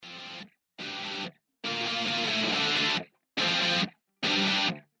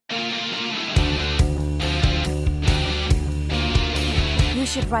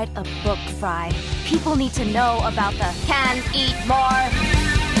should write a book, Fry. People need to know about the can eat more.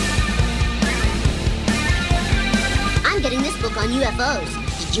 I'm getting this book on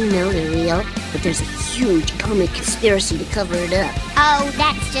UFOs. Did you know they're real? But there's a huge government conspiracy to cover it up. Oh,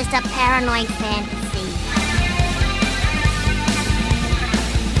 that's just a paranoid fantasy.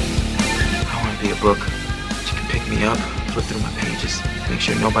 I want to be a book that you can pick me up, flip through my pages, make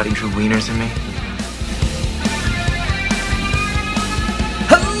sure nobody drew wieners in me.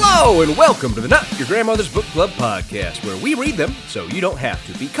 Hello and welcome to the Not Your Grandmother's Book Club podcast, where we read them so you don't have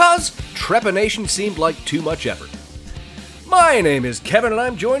to, because trepanation seemed like too much effort. My name is Kevin, and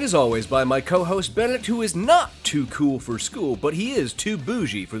I'm joined as always by my co-host Benedict, who is not too cool for school, but he is too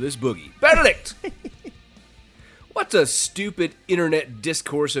bougie for this boogie. Benedict! What's a stupid internet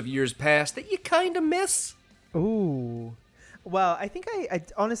discourse of years past that you kind of miss? Ooh. Well, I think I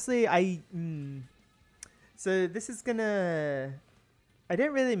honestly, So this is gonna... I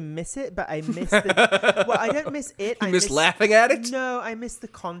don't really miss it, but I miss the... Well, I don't miss it. You miss laughing at it? No, I miss the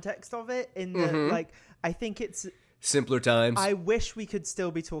context of it in the, I think it's... Simpler times. I wish we could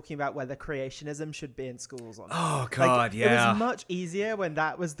still be talking about whether creationism should be in schools or not. Oh, God, yeah. It was much easier when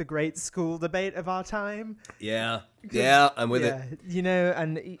that was the great school debate of our time. Yeah, I'm with it. You know,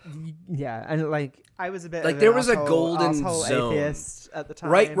 and I was a bit like of there an was a golden zone atheist at the time.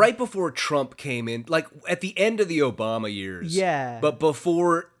 Right before Trump came in, like at the end of the Obama years. Yeah. But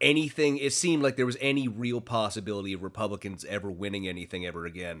before anything, it seemed like there was any real possibility of Republicans ever winning anything ever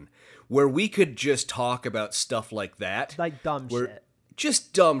again, where we could just talk about stuff like that. Like dumb shit.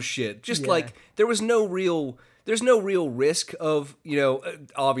 Just dumb shit. Just like there's no real risk of,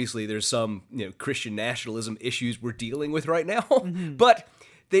 obviously there's some, Christian nationalism issues we're dealing with right now, but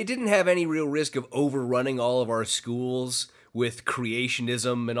they didn't have any real risk of overrunning all of our schools with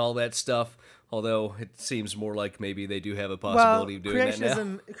creationism and all that stuff, although it seems more like maybe they do have a possibility of doing that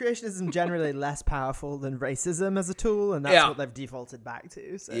now. Creationism generally less powerful than racism as a tool, and that's what they've defaulted back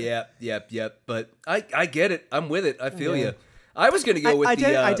to. So. Yeah. But I get it. I'm with it. I feel you. I was going to go with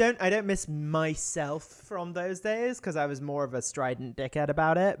I don't miss myself from those days because I was more of a strident dickhead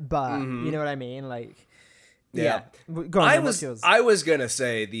about it, but you know what I mean? Like, yeah. Go on, I was going to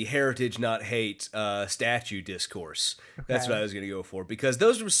say the heritage not hate statue discourse. Okay. That's what I was going to go for, because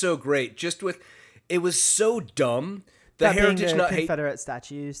those were so great. It was so dumb. The heritage not hate Confederate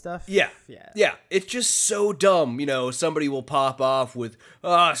statue stuff. Yeah. It's just so dumb. Somebody will pop off with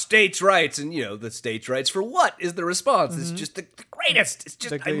states' rights, and the states' rights for what is the response? It's just the greatest. It's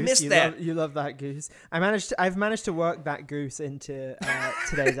just I miss that. You love that goose. I've managed to work that goose into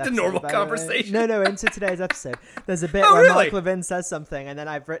today's episode. The normal conversation. No, into today's episode. There's a bit where Mark Levin says something, and then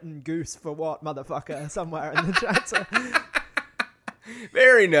I've written "goose for what, motherfucker" somewhere in the chat.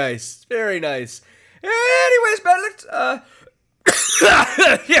 Very nice. Very nice. Anyways, Benedict,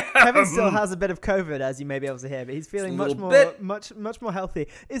 Kevin still has a bit of COVID, as you may be able to hear, but he's feeling much more healthy.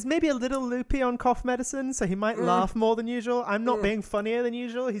 Is maybe a little loopy on cough medicine, so he might laugh more than usual. I'm not being funnier than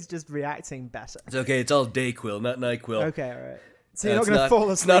usual. He's just reacting better. It's okay. It's all Dayquil, not NyQuil. Okay, all right. So you're not going to fall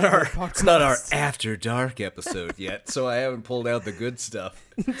asleep. It's not our After Dark episode yet, so I haven't pulled out the good stuff.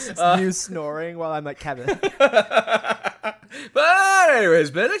 Just you snoring while I'm like, Kevin. But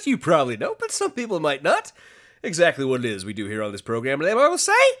anyways, Benedict, you probably know, but some people might not, exactly what it is we do here on this program. And I will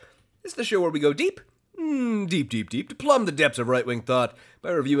say, it's the show where we go deep, to plumb the depths of right-wing thought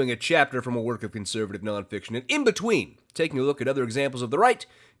by reviewing a chapter from a work of conservative nonfiction, and in between, taking a look at other examples of the right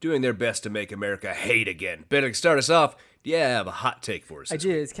doing their best to make America hate again. Benedict, start us off. Do you have a hot take for us? I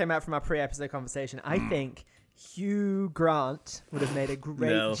do. It came out from our pre-episode conversation. I think Hugh Grant would have made a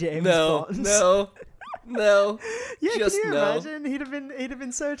great James Bond. No. Yeah, just can you no. imagine? He'd have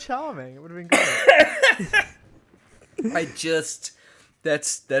been so charming. It would have been great.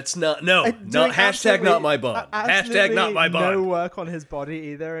 That's not hashtag not my Bond. Hashtag not my Bond. No work on his body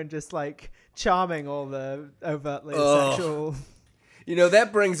either, and just like charming all the overtly sexual.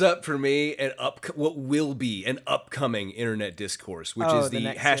 That brings up for me what will be an upcoming internet discourse, which is the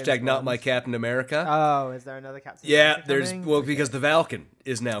hashtag not my Captain America. Oh, is there another Captain America coming? Because the Vulcan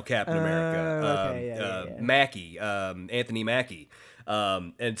is now Captain America. Okay, Mackie, Anthony Mackie.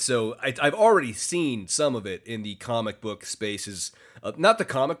 And so I've already seen some of it in the comic book spaces, not the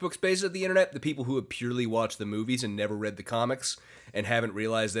comic book spaces of the internet, the people who have purely watched the movies and never read the comics and haven't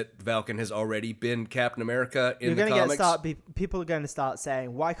realized that Vulcan has already been Captain America in the comics. People are going to start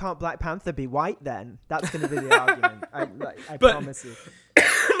saying, why can't Black Panther be white then? That's going to be the argument. I promise you.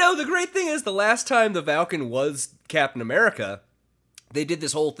 No, the great thing is the last time the Vulcan was Captain America, they did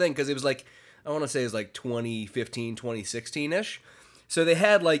this whole thing because it was like, I want to say it was like 2015, 2016-ish. So they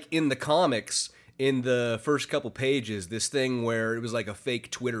had, like, in the comics, in the first couple pages this thing where it was like a fake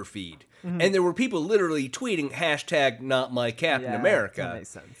Twitter feed. And there were people literally tweeting #NotMyCaptainAmerica. That makes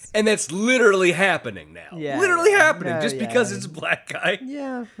sense. And that's literally happening now. Yeah, literally happening No, just yeah. because it's a black guy.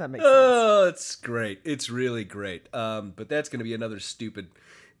 Yeah, that makes sense. Oh, it's great. It's really great. But that's going to be another stupid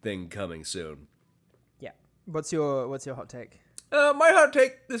thing coming soon. Yeah. What's your hot take? My hot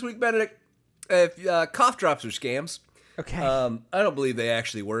take this week, Benedict, if cough drops are scams. Okay. I don't believe they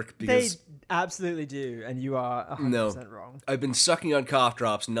actually work because They absolutely do, and you are 100% wrong. I've been sucking on cough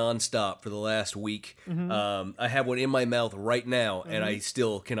drops nonstop for the last week. I have one in my mouth right now, and I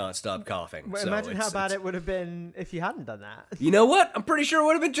still cannot stop coughing. Well, So imagine how bad it's- it would have been if you hadn't done that. You know what? I'm pretty sure it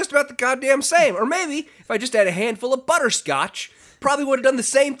would have been just about the goddamn same. Or maybe if I just had a handful of butterscotch, probably would have done the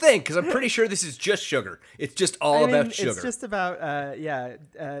same thing, because I'm pretty sure this is just sugar. It's just all about sugar. It's just about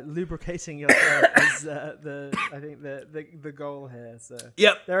lubricating your throat is the goal here. So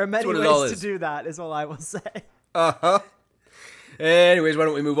Yep, there are many that's what it all ways to is. do that. Is all I will say. Anyways, why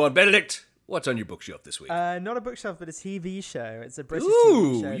don't we move on? Benedict, what's on your bookshelf this week? Not a bookshelf, but a TV show. It's a British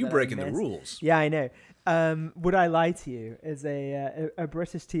TV show. You that I breaking the missed. rules. Yeah, I know. Would I Lie to You is a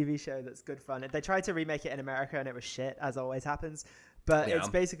British TV show that's good fun. They tried to remake it in America and it was shit, as always happens. But Yeah. it's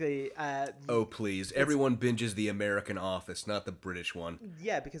basically Oh, please. Everyone binges the American Office, not the British one.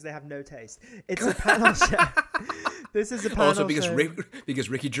 yeah, because they have no taste. It's a panel show. This is a panel Also, because show. because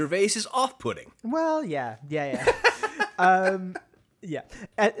Ricky Gervais is off-putting. Well, yeah. Yeah.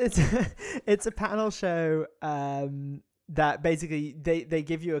 It's a panel show that basically they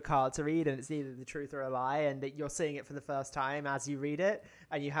give you a card to read, and it's either the truth or a lie, and you're seeing it for the first time as you read it,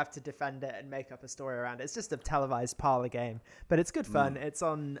 and you have to defend it and make up a story around it. It's just a televised parlor game, but it's good fun. It's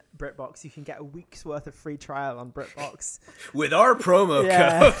on BritBox. You can get a week's worth of free trial on BritBox. With our promo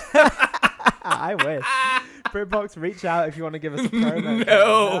Yeah. code. I wish. BritBox, reach out if you want to give us a promo. No,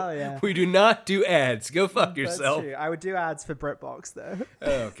 Hell yeah. we do not do ads. Go fuck That's yourself. true. I would do ads for BritBox though.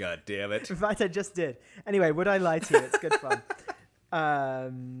 Oh, god damn it. In fact, I just did. Anyway, Would I Lie to You? It's good fun.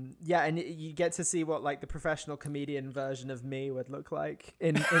 And you get to see what like the professional comedian version of me would look like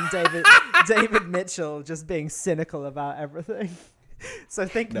in David Mitchell just being cynical about everything. So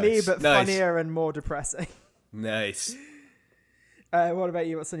think me, Nice, but nice. funnier and more depressing. Nice. What about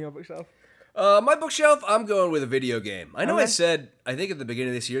you? What's on your bookshelf? My bookshelf, I'm going with a video game. I know I Okay. said, I think at the beginning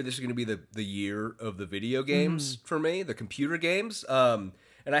of this year, this is going to be the year of the video games for me, the computer games. And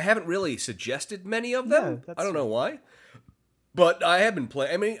I haven't really suggested many of them. No, that's I don't know why. But I have been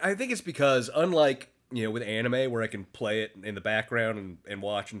playing. I mean, I think it's because unlike, with anime where I can play it in the background and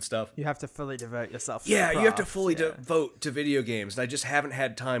watch and stuff. You have to fully devote yourself to the Yeah, you have to craft, fully yeah. devote to video games. And I just haven't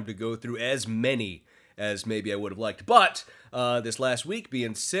had time to go through as many as maybe I would have liked. But this last week,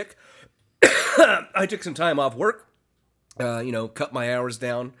 being sick, I took some time off work, cut my hours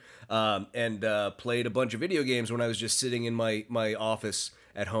down, and played a bunch of video games when I was just sitting in my office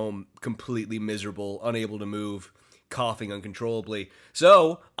at home, completely miserable, unable to move, coughing uncontrollably.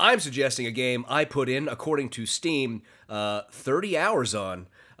 So I'm suggesting a game I put in, according to Steam, 30 hours on,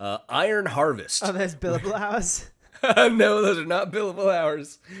 Iron Harvest. Oh, there's billable hours. No, those are not billable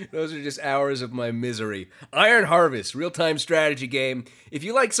hours. Those are just hours of my misery. Iron Harvest, real-time strategy game. If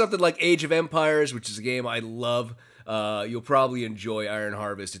you like something like Age of Empires, which is a game I love, you'll probably enjoy Iron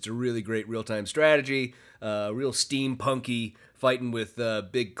Harvest. It's a really great real-time strategy, real steampunky, fighting with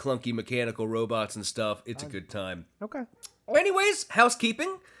big clunky mechanical robots and stuff. It's a good time. Okay. Anyways,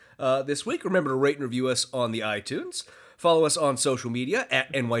 housekeeping. This week, remember to rate and review us on the iTunes. Follow us on social media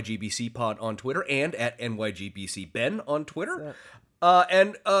at NYGBC Pod on Twitter and at NYGBC Ben on Twitter.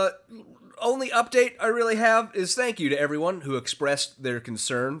 And only update I really have is thank you to everyone who expressed their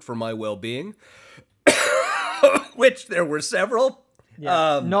concern for my well-being, which there were several.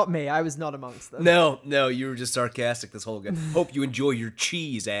 Yeah, not me. I was not amongst them. No, you were just sarcastic this whole game. Hope you enjoy your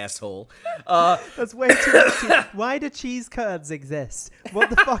cheese, asshole. That's way too much cheese. Why do cheese curds exist?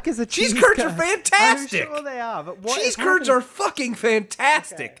 What the fuck is a cheese Cheese curds curd? are fantastic. I'm sure they are, but what Cheese is curds happening? are fucking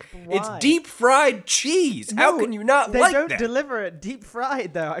fantastic. Okay, but It's why? deep fried cheese. How No, can you not they like don't that? deliver it deep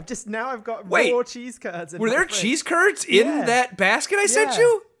fried though. I've got Wait, raw cheese curds. Were there cheese curds in Yeah. that basket I sent Yeah.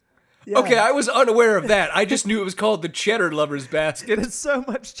 you? Yeah. Okay, I was unaware of that. I just knew it was called the Cheddar Lovers Basket. There's so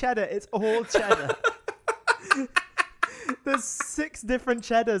much cheddar. It's all cheddar. There's 6 different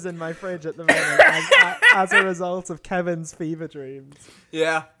cheddars in my fridge at the moment as a result of Kevin's fever dreams.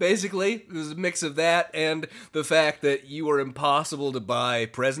 Yeah, basically, it was a mix of that and the fact that you were impossible to buy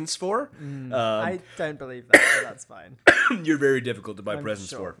presents for. I don't believe that, but that's fine. You're very difficult to buy I'm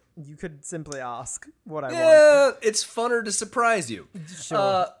presents sure. for. You could simply ask what I want. Yeah, it's funner to surprise you.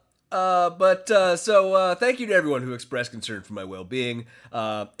 Sure. So thank you to everyone who expressed concern for my well-being.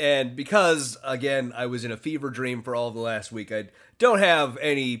 And because, again, I was in a fever dream for all of the last week, I don't have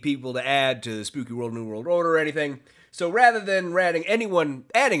any people to add to the Spooky World New World Order or anything. So rather than adding anyone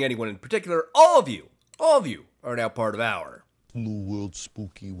in particular, all of you are now part of our New World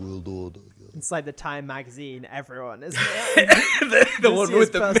Spooky World Order. Yeah. It's like the Time magazine. Everyone is the one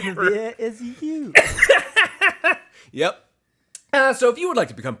with the mirror. The is you. Yep. So if you would like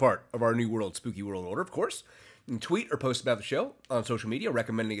to become part of our New World Spooky World Order, of course, you can tweet or post about the show on social media,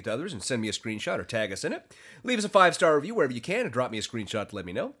 recommending it to others, and send me a screenshot or tag us in it. Leave us a 5-star review wherever you can and drop me a screenshot to let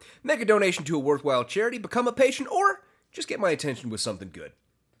me know. Make a donation to a worthwhile charity, become a patient, or just get my attention with something good.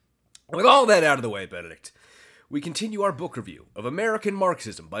 With all that out of the way, Benedict, we continue our book review of American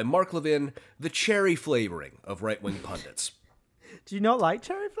Marxism by Mark Levin, the cherry flavoring of right-wing pundits. Do you not like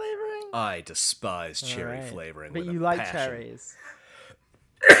cherry flavoring? I despise cherry flavoring. But with you a like passion. cherries.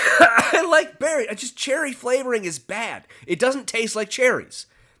 I like berry. Just cherry flavoring is bad. It doesn't taste like cherries.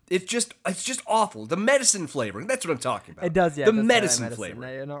 It's just awful. The medicine flavoring. That's what I'm talking about. It does, yeah. The medicine flavoring.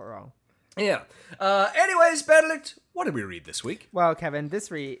 No, you're not wrong. Yeah. Anyways, Benedict, what did we read this week? Well, Kevin,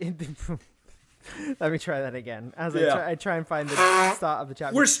 this read. Let me try that again. As I try and find the start of the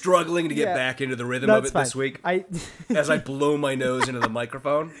chapter. We're struggling to get back into the rhythm of it this week. As I blow my nose into the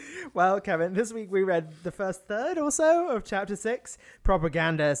microphone. Well, Kevin, this week we read the first third or so of chapter 6,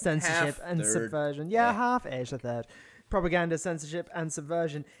 Propaganda, Censorship, and Subversion. Yeah, half-ish a third. Propaganda, Censorship, and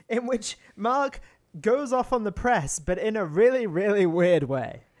Subversion, in which Mark goes off on the press, but in a really, really weird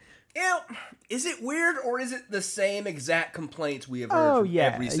way. You know, is it weird, or is it the same exact complaints we have heard from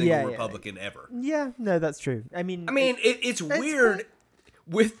every single Republican ever? Yeah, no, that's true. I mean, it's weird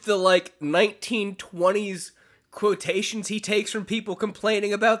with the, 1920s quotations he takes from people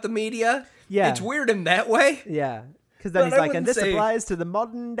complaining about the media. Yeah. It's weird in that way. Yeah. Because then he's like, and this applies to the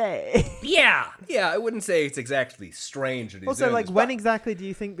modern day. Yeah. I wouldn't say it's exactly strange that he's also, doing this, when exactly do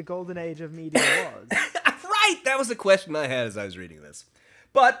you think the golden age of media was? Right! That was the question I had as I was reading this.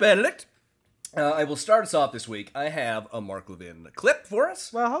 But, Benedict, I will start us off this week. I have a Mark Levin clip for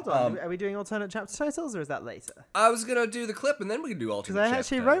us. Well, hold on. Are we doing alternate chapter titles, or is that later? I was going to do the clip, and then we can do alternate chapter titles.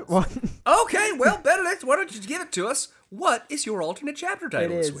 Because I actually wrote one. Okay, well, Benedict, why don't you give it to us? What is your alternate chapter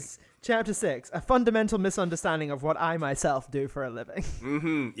title this week? Chapter 6, A Fundamental Misunderstanding of What I Myself Do for a Living.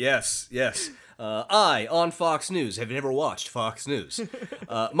 Mm-hmm, yes. I, on Fox News, have never watched Fox News.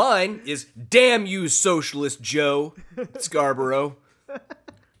 Mine is Damn You Socialist Joe Scarborough.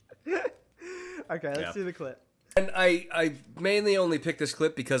 Okay, let's do the clip. And I mainly only picked this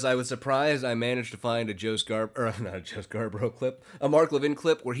clip because I was surprised I managed to find a Mark Levin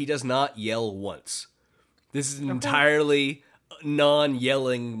clip where he does not yell once. This is an entirely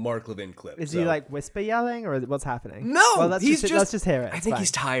non-yelling Mark Levin clip. Is he whisper yelling, or what's happening? No, well, let's just hear it. I think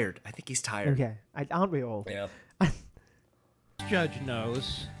he's tired. Okay, aren't we all? Yeah. Judge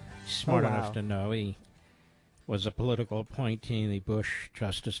knows, smart enough to know, he was a political appointee in the Bush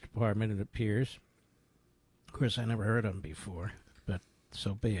Justice Department, it appears. Of course, I never heard of him before, but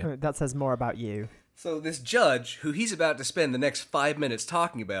so be it. That says more about you. So this judge, who he's about to spend the next 5 minutes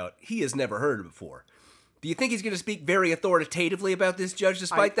talking about, he has never heard of before. Do you think he's going to speak very authoritatively about this judge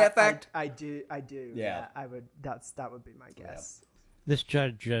despite that fact? I do. Yeah. I would. That would be my guess. Yeah. This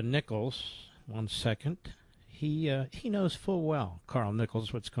Judge Nichols, 1 second, he knows full well, Carl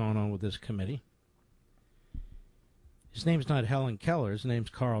Nichols, what's going on with this committee. His name's not Helen Keller. His name's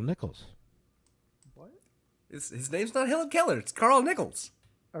Carl Nichols. What? His name's not Helen Keller. It's Carl Nichols.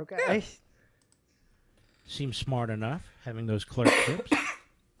 Okay. Yeah. Seems smart enough, having those clerkships.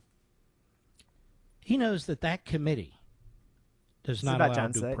 He knows that committee does not allow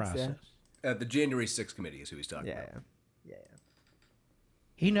due process. Yeah. The January 6th committee is who he's talking about. Yeah.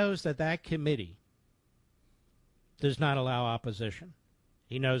 He knows that committee does not allow opposition.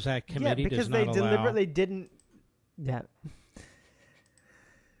 He knows that committee does not allow... because they deliberately didn't... Yeah.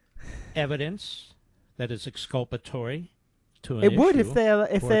 Evidence that is exculpatory to an issue. It would if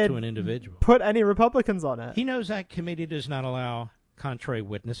they to an individual. Put any Republicans on it. He knows that committee does not allow contrary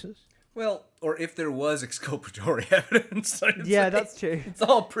witnesses. Well, or if there was exculpatory evidence. Yeah, that's true. It's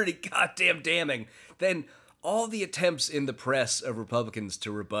all pretty goddamn damning. Then all the attempts in the press of Republicans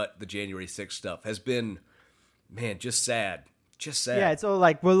to rebut the January 6th stuff has been, man, just sad. Just sad. Yeah, it's all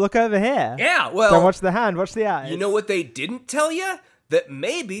like, well, look over here. Yeah, well... Don't watch the hand, watch the eyes. You know what they didn't tell you? That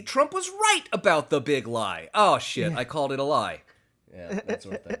maybe Trump was right about the big lie. Oh, shit, I called it a lie. Yeah, that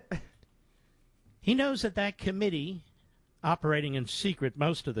sort of thing. He knows that committee, operating in secret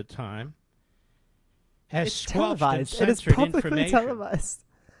most of the time, has squelched and censored information televised.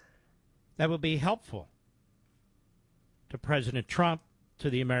 that would be helpful to President Trump to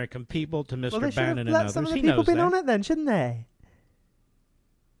the American people, to Mr. Well, they should Bannon have and let others. some of the He people knows been that. on it then, shouldn't they?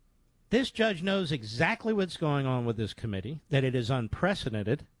 This judge knows exactly what's going on with this committee, that it is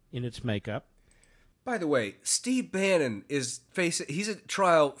unprecedented in its makeup. By the way, Steve Bannon he's at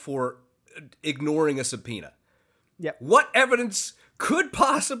trial for ignoring a subpoena. Yep. What evidence could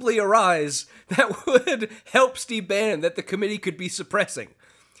possibly arise that would help Steve Bannon that the committee could be suppressing?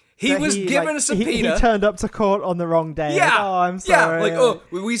 He was given a subpoena. He turned up to court on the wrong day. Yeah. Like, oh, I'm sorry. Yeah,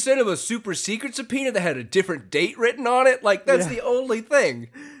 we sent him a super secret subpoena that had a different date written on it. Like, that's the only thing.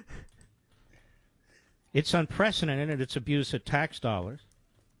 It's unprecedented in its abuse of tax dollars.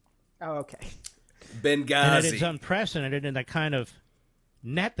 Oh, okay. Benghazi. And it's unprecedented in the kind of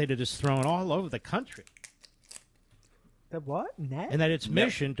net that it is thrown all over the country. The what? Net? And that its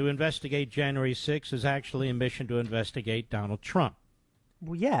mission to investigate January 6th is actually a mission to investigate Donald Trump.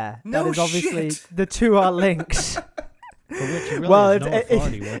 Well, yeah. No that is obviously shit. the two are linked. For which he really has no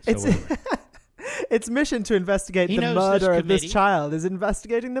authority whatsoever. Its mission to investigate He the knows murder this of this committee child is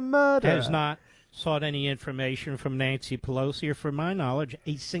investigating the murder. has not sought any information from Nancy Pelosi or, from my knowledge,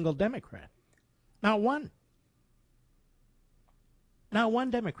 a single Democrat. Not one. Not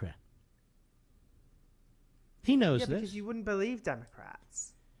one Democrat. He knows this. Because you wouldn't believe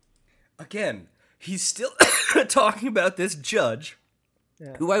Democrats. Again, he's still talking about this judge,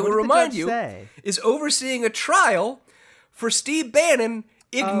 who I What will did the remind judge you say? is overseeing a trial for Steve Bannon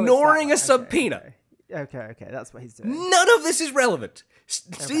ignoring a subpoena. Okay, that's what he's doing. None of this is relevant.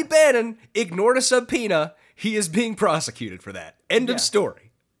 Steve Bannon ignored a subpoena. He is being prosecuted for that. End of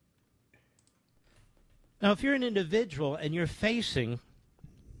story. Now, if you're an individual and you're facing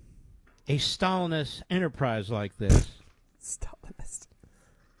a Stalinist enterprise like this, Stalinist.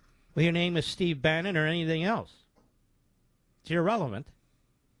 well, your name is Steve Bannon or anything else. It's irrelevant.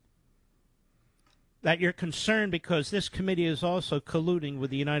 That you're concerned because this committee is also colluding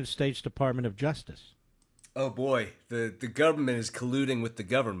with the United States Department of Justice. Oh boy, the government is colluding with the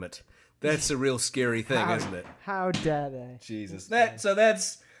government. That's a real scary thing, isn't it? How dare they? Jesus. That's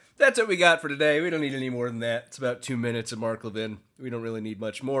what we got for today. We don't need any more than that. It's about 2 minutes of Mark Levin. We don't really need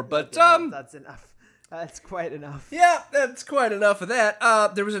much more, but That's enough. That's quite enough. yeah, that's quite enough of that.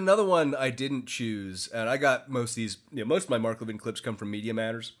 There was another one I didn't choose, and I got most of these. Most of my Mark Levin clips come from Media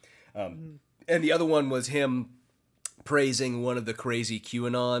Matters, and the other one was him praising one of the crazy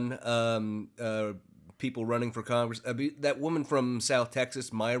QAnon people running for Congress. That woman from South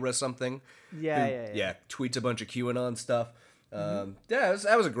Texas, Myra something. Yeah. Tweets a bunch of QAnon stuff. That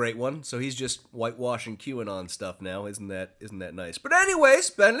was a great one. So he's just whitewashing QAnon stuff now. Isn't that nice? But anyways,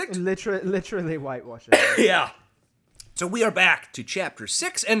 Benedict. Literally whitewashing. Yeah. So we are back to chapter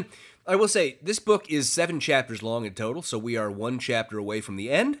 6, and I will say this book is 7 chapters long in total. So we are 1 chapter away from the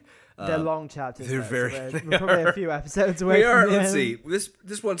end. They're long chapters. They're though, we're probably a few episodes away. Let's see.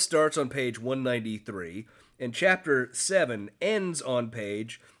 This one starts on page 193, and chapter 7 ends on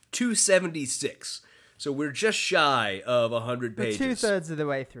page 276. So we're just shy of 100 pages. We're 2/3 of the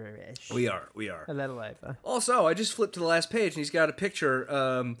way through-ish. We are. A little over. Also, I just flipped to the last page, and he's got a picture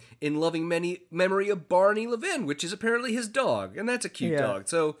in loving memory of Barney Levin, which is apparently his dog, and that's a cute dog.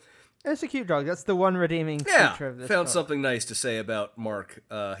 So it's a cute dog. That's the one redeeming feature of this found book. something nice to say about Mark.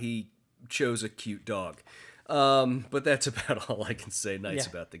 He chose a cute dog. But that's about all I can say nice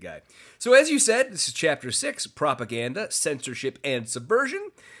about the guy. So as you said, this is chapter 6, Propaganda, Censorship, and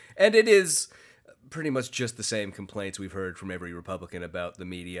Subversion. And it is pretty much just the same complaints we've heard from every Republican about the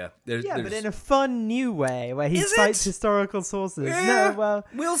media. There's but in a fun new way, where he cites historical sources. Yeah, no, well,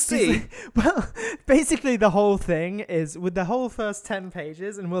 we'll see. Basically the whole thing is, with the whole first 10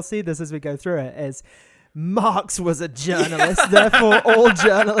 pages, and we'll see this as we go through it, is Marx was a journalist, therefore all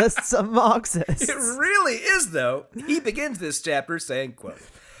journalists are Marxists. It really is, though. He begins this chapter saying, quote,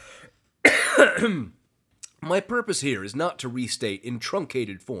 "My purpose here is not to restate in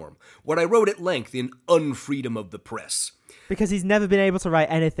truncated form what I wrote at length in Unfreedom of the Press." Because he's never been able to write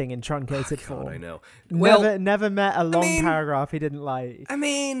anything in truncated form. I know. Never met a long paragraph he didn't like.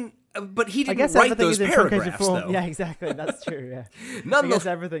 But he didn't I guess write everything those is in paragraphs, truncated form. though. Yeah, exactly. That's true, yeah. I guess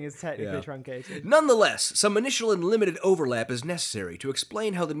everything is technically truncated. Nonetheless, some initial and limited overlap is necessary to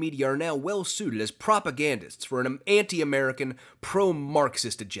explain how the media are now well suited as propagandists for an anti-American,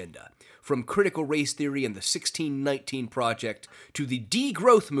 pro-Marxist agenda. From critical race theory and the 1619 Project to the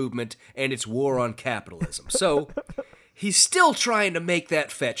degrowth movement and its war on capitalism. So, he's still trying to make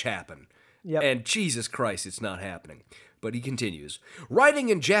that fetch happen. Yep. And Jesus Christ, it's not happening. But he continues, writing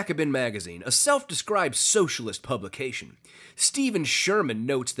in Jacobin magazine, a self-described socialist publication, Stephen Sherman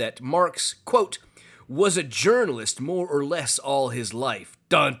notes that Marx, quote, was a journalist more or less all his life.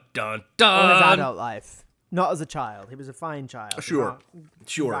 Dun, dun, dun. All his adult life. Not as a child. He was a fine child. Sure.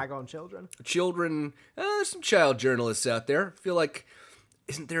 Rag on children. Children, there's some child journalists out there. I feel like,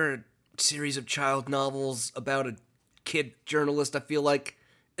 isn't there a series of child novels about a kid journalist? I feel like,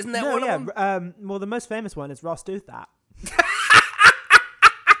 isn't that one of them? Well, the most famous one is Ross Douthat.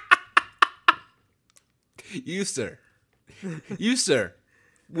 You, sir,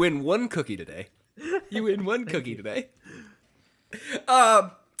 win one cookie today. You win one cookie today.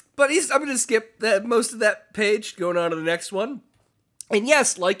 But I'm going to skip most of that page, going on to the next one. And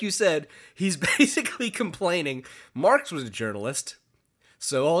yes, like you said, he's basically complaining Marx was a journalist,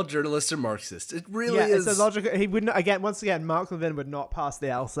 so all journalists are Marxists. It really is. It's a logical. He wouldn't. Once again, Mark Levin would not pass the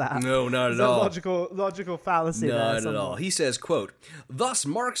LSAT. No, not at all. Logical fallacy. Not at all. He says, quote, "Thus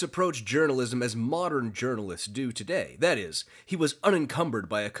Marx approached journalism as modern journalists do today. That is, he was unencumbered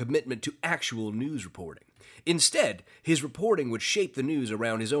by a commitment to actual news reporting. Instead, his reporting would shape the news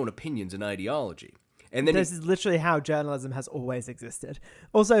around his own opinions and ideology." And then this is literally how journalism has always existed.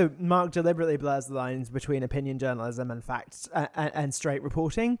 Also, Mark deliberately blurs the lines between opinion journalism and facts and straight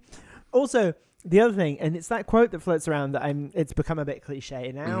reporting. Also, the other thing, and it's that quote that floats around that it's become a bit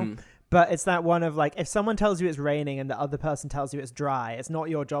cliche now, but it's that one of like, if someone tells you it's raining and the other person tells you it's dry, it's not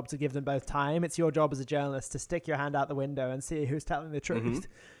your job to give them both time. It's your job as a journalist to stick your hand out the window and see who's telling the truth.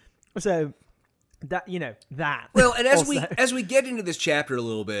 So that, that. Well, and as we get into this chapter a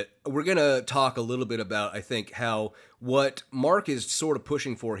little bit, we're going to talk a little bit about, I think, how what Mark is sort of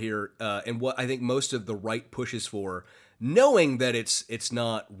pushing for here, and what I think most of the right pushes for, knowing that it's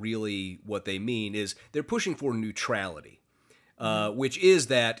not really what they mean, is they're pushing for neutrality, which is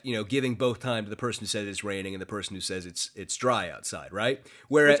that, giving both time to the person who says it's raining and the person who says it's dry outside, right?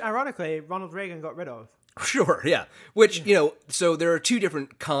 Which, ironically, Ronald Reagan got rid of. Sure, yeah. Which, so there are two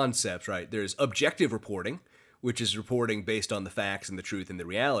different concepts, right? There's objective reporting, which is reporting based on the facts and the truth and the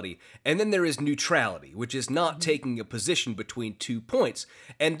reality. And then there is neutrality, which is not taking a position between 2 points.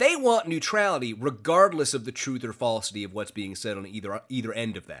 And they want neutrality regardless of the truth or falsity of what's being said on either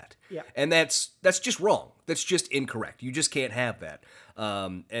end of that. Yeah. And that's just wrong. That's just incorrect. You just can't have that.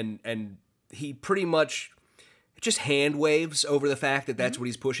 And he pretty much just hand waves over the fact that that's what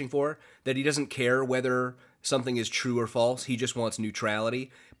he's pushing for, that he doesn't care whether something is true or false. He just wants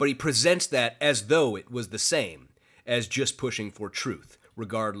neutrality. But he presents that as though it was the same as just pushing for truth,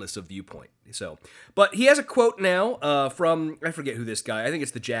 regardless of viewpoint. But he has a quote now from, I forget who this guy, I think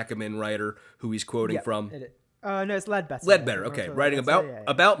it's the Jacobin writer who he's quoting from. No, it's Ledbetter. Ledbetter, okay, writing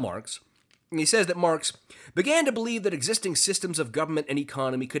about Marx. And he says that Marx began to believe that existing systems of government and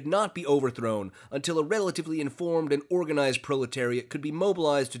economy could not be overthrown until a relatively informed and organized proletariat could be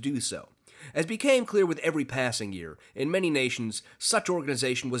mobilized to do so. As became clear with every passing year, in many nations, such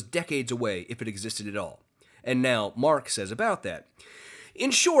organization was decades away if it existed at all. And now Marx says about that.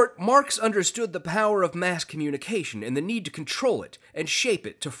 In short, Marx understood the power of mass communication and the need to control it and shape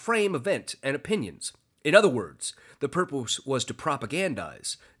it to frame event and opinions. In other words, the purpose was to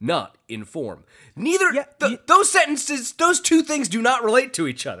propagandize, not inform. Those sentences, those two things do not relate to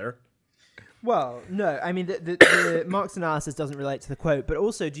each other. Well, no, I mean, the Marx analysis doesn't relate to the quote, but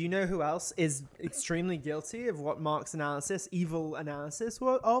also, do you know who else is extremely guilty of what Marx analysis, evil analysis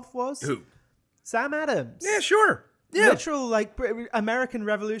was? Who? Sam Adams. Yeah, sure. Yeah. Literal, American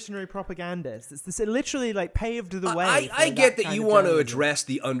revolutionary propagandists. It literally, paved the way. I get that you want to address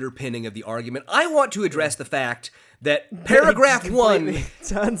the underpinning of the argument. I want to address the fact that paragraph 1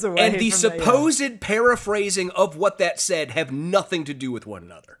 turns away and the supposed paraphrasing of what that said have nothing to do with one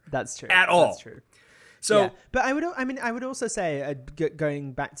another. That's true. At all. That's true. So, yeah. But I would also say,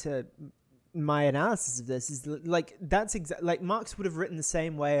 going back to my analysis of this, is that's Marx would have written the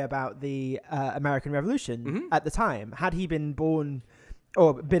same way about the American Revolution at the time. Had he been born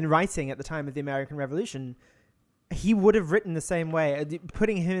or been writing at the time of the American Revolution, he would have written the same way.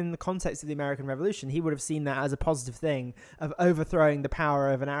 Putting him in the context of the American Revolution, he would have seen that as a positive thing of overthrowing the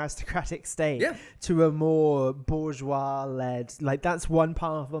power of an aristocratic state to a more bourgeois-led. That's one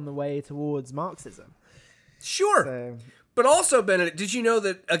path on the way towards Marxism. Sure. So, but also, Benedict, did you know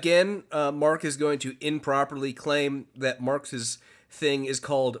that, again, Mark is going to improperly claim that Marx's thing is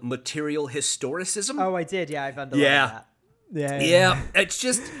called material historicism? Oh, I did. Yeah, I've underlined that. Yeah. It's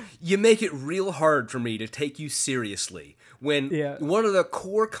just, you make it real hard for me to take you seriously when one of the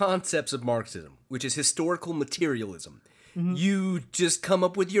core concepts of Marxism, which is historical materialism, you just come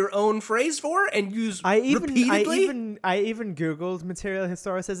up with your own phrase for and use repeatedly. I even Googled material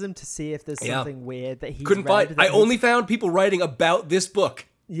historicism to see if there's something weird that he couldn't find. I only found people writing about this book.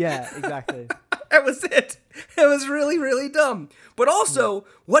 Yeah, exactly. That was it. It was really, really dumb. But also,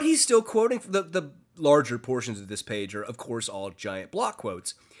 what he's still quoting, the larger portions of this page are, of course, all giant block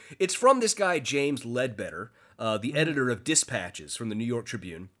quotes. It's from this guy, James Ledbetter, the editor of Dispatches from the New York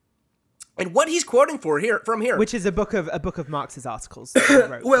Tribune. And what he's quoting from here, which is a book of Marx's articles. That he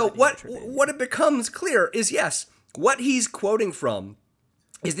wrote well, for the New York Tribune. what it becomes clear is, yes, what he's quoting from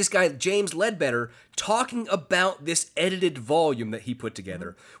is this guy, James Ledbetter, talking about this edited volume that he put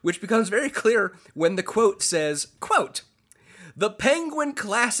together, which becomes very clear when the quote says, quote, "The Penguin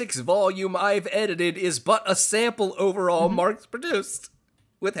Classics volume I've edited is but a sample overall Marx produced,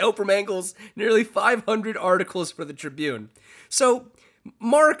 with help from Engels, nearly 500 articles for the Tribune." So,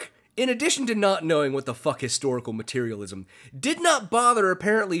 Mark, in addition to not knowing what the fuck historical materialism, did not bother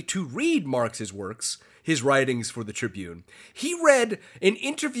apparently to read Marx's works, his writings for the Tribune. He read an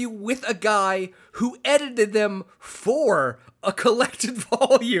interview with a guy who edited them for a collected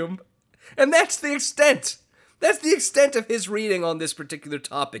volume. And that's the extent. That's the extent of his reading on this particular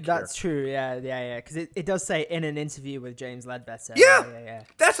topic. That's true, yeah. Because it does say in an interview with James Ledbetter. Yeah.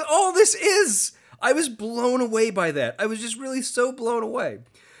 That's all this is. I was blown away by that. I was just really so blown away.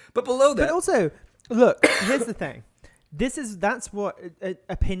 But below that... But also, look, here's the thing. That's what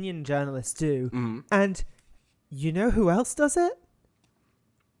opinion journalists do. And you know who else does it?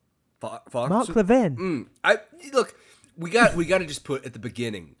 Fox? Mark Levin. Look, we got to just put at the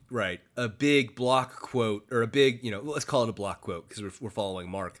beginning, right, a big block quote, or a big, let's call it a block quote because we're following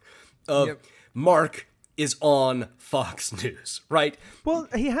Mark. Mark is on Fox News, right? Well,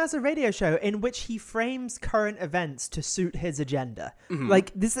 he has a radio show in which he frames current events to suit his agenda.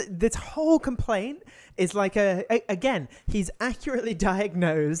 Like this whole complaint is like again, he's accurately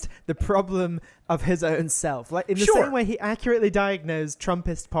diagnosed the problem of his own self. Like in the same way he accurately diagnosed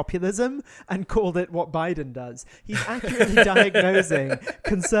Trumpist populism and called it what Biden does. He's accurately diagnosing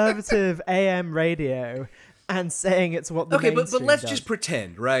conservative AM radio and saying it's what the mainstream but let's does. just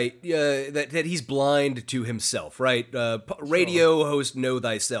pretend, right, that he's blind to himself, right? Radio host Know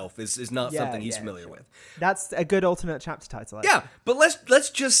Thyself is not something he's familiar with. That's a good alternate chapter title. But let's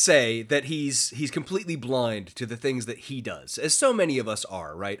just say that he's completely blind to the things that he does, as so many of us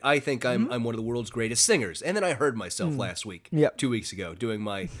are, right? I think I'm one of the world's greatest singers, and then I heard myself last week, 2 weeks ago, doing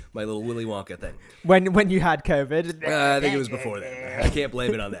my little Willy Wonka thing. When you had COVID. I think it was before then. I can't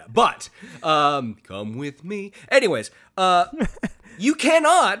blame it on that. But come with me. Anyways, you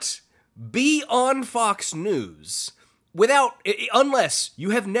cannot be on Fox News unless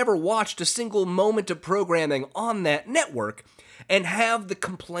you have never watched a single moment of programming on that network and have the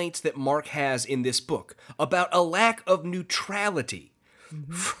complaints that Mark has in this book about a lack of neutrality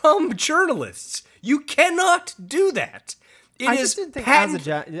from journalists. You cannot do that. I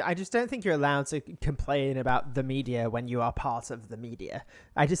just don't think you're allowed to complain about the media when you are part of the media.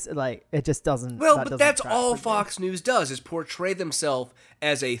 It just doesn't. Well, but that's all Fox News does, is portray themselves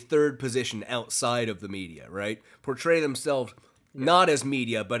as a third position outside of the media, right? Portray themselves not as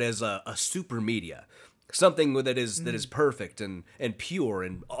media, but as a super media, something that is perfect and pure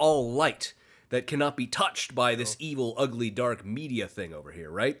and all light, that cannot be touched by this evil, ugly, dark media thing over here,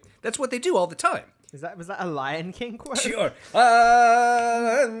 right? That's what they do all the time. Was that a Lion King quote? Sure.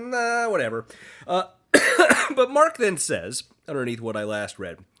 Whatever. But Mark then says, underneath what I last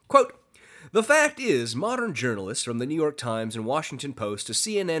read, quote, "The fact is, modern journalists from the New York Times and Washington Post to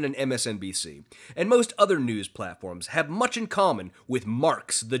CNN and MSNBC, and most other news platforms, have much in common with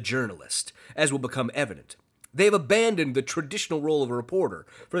Marx the journalist, as will become evident. They've abandoned the traditional role of a reporter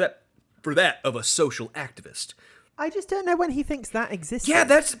for that of a social activist." I just don't know when he thinks that exists. Yeah,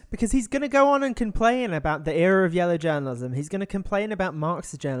 that's... Because he's going to go on and complain about the era of yellow journalism. He's going to complain about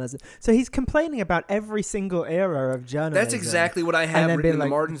Marxist journalism. So he's complaining about every single era of journalism. That's exactly what I have written in the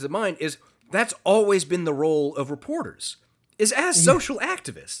margins of mine, is that's always been the role of reporters, is as social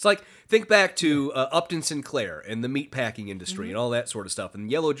activists. Like, think back to Upton Sinclair and the meatpacking industry and all that sort of stuff,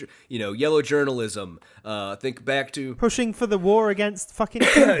 and yellow journalism. Think back to... pushing for the war against fucking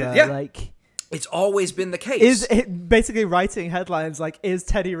Cuba. It's always been the case. Is it basically writing headlines like, is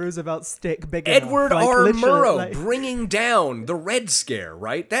Teddy Roosevelt's stick big enough? Edward R. Murrow bringing down the Red Scare,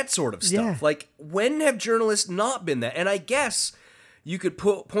 right? That sort of stuff. Yeah. Like, when have journalists not been that? And I guess you could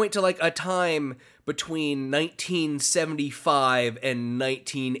point to like a time between 1975 and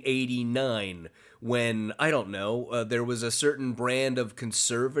 1989 when, I don't know, there was a certain brand of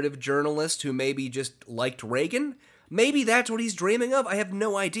conservative journalist who maybe just liked Reagan. Maybe that's what he's dreaming of. I have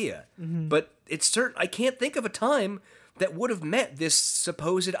no idea. But it's certain. I can't think of a time that would have met this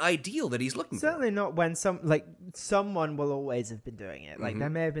supposed ideal that he's looking for. Certainly not when someone will always have been doing it. Like there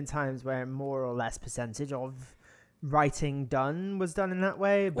may have been times where more or less percentage of writing was done in that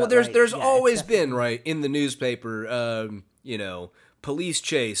way. But well, there's always been, right, in the newspaper, police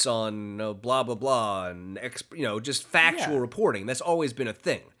chase on blah blah blah and just factual reporting. That's always been a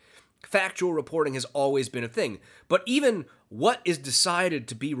thing. Factual reporting has always been a thing. But even what is decided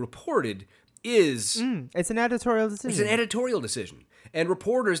to be reported is... it's an editorial decision. It's an editorial decision. And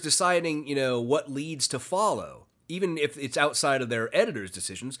reporters deciding, what leads to follow, even if it's outside of their editor's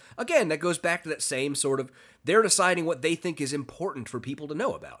decisions, again, that goes back to that same sort of, they're deciding what they think is important for people to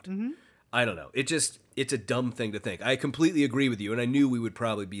know about. Mm-hmm. I don't know. It's a dumb thing to think. I completely agree with you, and I knew we would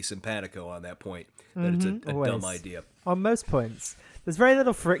probably be simpatico on that point, that it's a dumb idea. On most points. There's very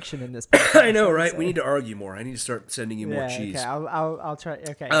little friction in this podcast. I know, right? We need to argue more. I need to start sending you more cheese. Okay, I'll try.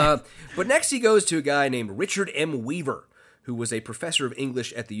 Okay. But next he goes to a guy named Richard M. Weaver, who was a professor of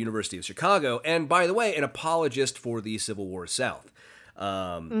English at the University of Chicago, and, by the way, an apologist for the Civil War South.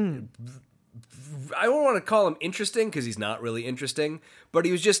 I don't want to call him interesting, because he's not really interesting, but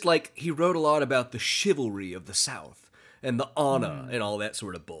he was just he wrote a lot about the chivalry of the South. And the honor and all that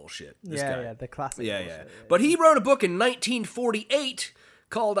sort of bullshit. This guy. Yeah, the classic bullshit. Yeah. But he wrote a book in 1948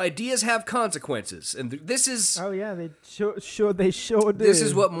 called Ideas Have Consequences. And this is... Oh, yeah, they sure do. This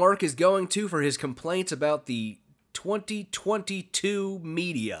is what Mark is going to for his complaints about the 2022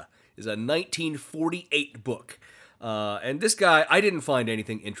 media. Is a 1948 book. And this guy, I didn't find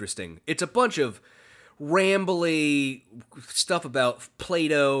anything interesting. It's a bunch of rambly stuff about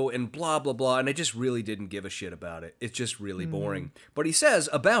Plato and blah, blah, blah, and I just really didn't give a shit about it. It's just really boring. But he says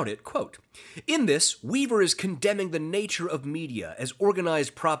about it, quote, "In this, Weaver is condemning the nature of media as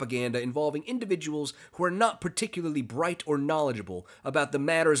organized propaganda involving individuals who are not particularly bright or knowledgeable about the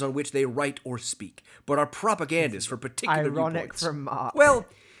matters on which they write or speak, but are propagandists for particular ironic viewpoints." from Mark. Well,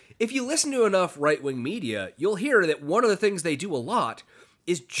 if you listen to enough right-wing media, you'll hear that one of the things they do a lot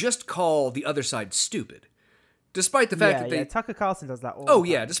is just call the other side stupid. Despite the fact that they... Tucker Carlson does that all the time.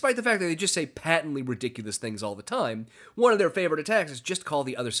 yeah, despite the fact that they just say patently ridiculous things all the time, one of their favorite attacks is just call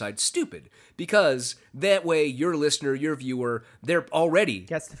the other side stupid. Because that way, your listener, your viewer, they're already...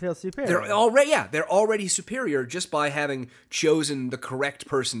 Gets to feel superior. They're already superior just by having chosen the correct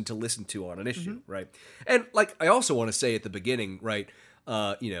person to listen to on an issue, right? And, I also want to say at the beginning, right...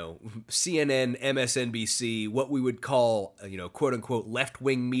 CNN, MSNBC, what we would call, quote unquote,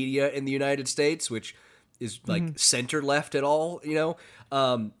 left-wing media in the United States, which is center left at all,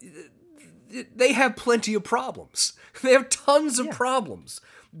 they have plenty of problems. They have tons of problems,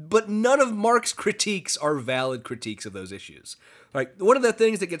 but none of Mark's critiques are valid critiques of those issues. Right? One of the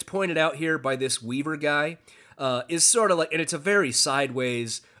things that gets pointed out here by this Weaver guy is sort of and it's a very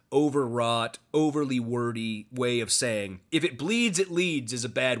sideways, overwrought, overly wordy way of saying, if it bleeds, it leads is a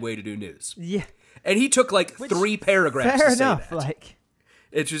bad way to do news. Yeah. And he took 3 paragraphs to say that. Fair enough,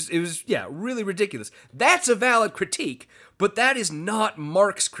 It was really ridiculous. That's a valid critique, but that is not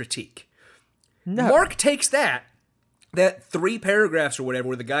Mark's critique. No. Mark takes that 3 paragraphs or whatever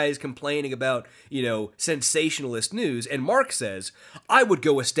where the guy is complaining about, sensationalist news, and Mark says, I would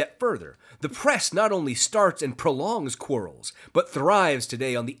go a step further. The press not only starts and prolongs quarrels, but thrives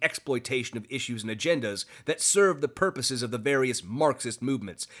today on the exploitation of issues and agendas that serve the purposes of the various Marxist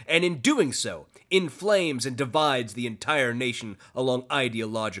movements, and in doing so, inflames and divides the entire nation along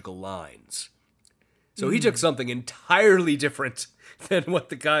ideological lines. So he took something entirely different than what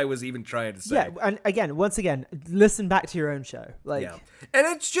the guy was even trying to say. Yeah, and once again, listen back to your own show. And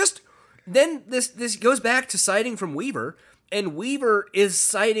it's just, then this goes back to citing from Weaver, and Weaver is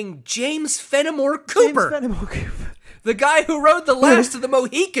citing James Fenimore Cooper. The guy who wrote The Last of the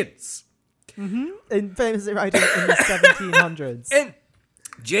Mohicans. And famously writing in the 1700s. And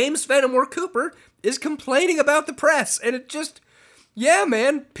James Fenimore Cooper is complaining about the press, and it just... Yeah,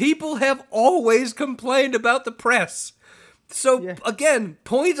 man, people have always complained about the press. So, again,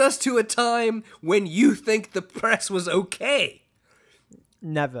 point us to a time when you think the press was okay.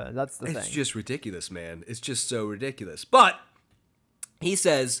 Never, that's the thing. It's just ridiculous, man. It's just so ridiculous. But he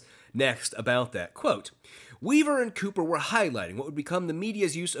says next about that, quote, Weaver and Cooper were highlighting what would become the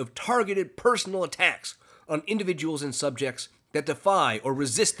media's use of targeted personal attacks on individuals and subjects that defy or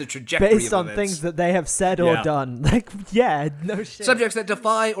resist the trajectory of events. Based on things that they have said or done. No shit. Subjects that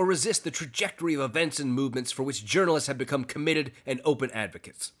defy or resist the trajectory of events and movements for which journalists have become committed and open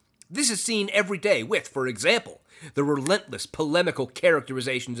advocates. This is seen every day with, for example, the relentless polemical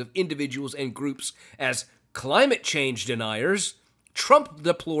characterizations of individuals and groups as climate change deniers, Trump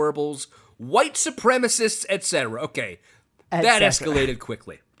deplorables, white supremacists, etc. Okay, that escalated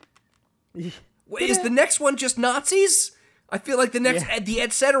quickly. Is the next one just Nazis? I feel like the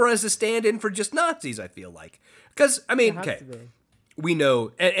et cetera is a stand-in for just Nazis, I feel like. Because, we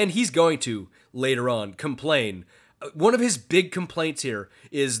know, and he's going to, later on, complain. One of his big complaints here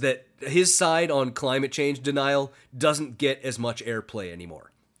is that his side on climate change denial doesn't get as much airplay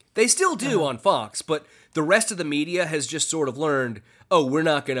anymore. They still do on Fox, but the rest of the media has just sort of learned, oh, we're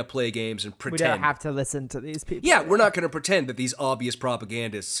not going to play games and pretend. We don't have to listen to these people. Yeah, we're not going to pretend that these obvious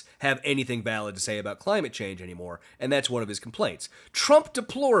propagandists have anything valid to say about climate change anymore, and that's one of his complaints. Trump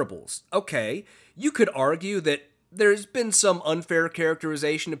deplorables. Okay, you could argue that there's been some unfair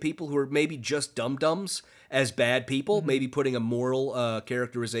characterization of people who are maybe just dum-dums as bad people, maybe putting a moral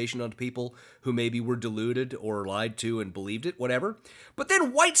characterization onto people who maybe were deluded or lied to and believed it, whatever. But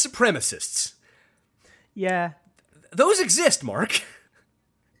then white supremacists. Yeah. Those exist, Mark.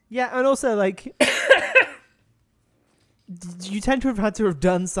 Yeah, and also, like, you tend to have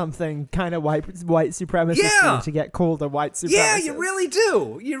done something kind of white supremacist to get called a white supremacist. Yeah, you really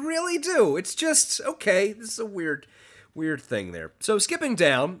do. You really do. It's just, okay, this is a weird thing there. So skipping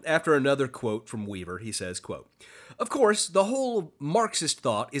down, after another quote from Weaver, he says, quote, "Of course, the whole Marxist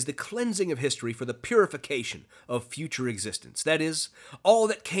thought is the cleansing of history for the purification of future existence. That is, all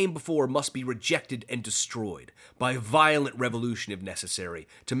that came before must be rejected and destroyed by violent revolution if necessary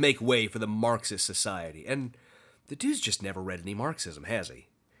to make way for the Marxist society." And the dude's just never read any Marxism, has he?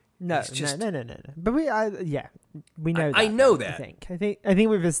 No. But we know that. I know that. I think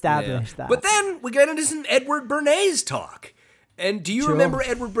we've established that. But then we get into some Edward Bernays talk. And do you remember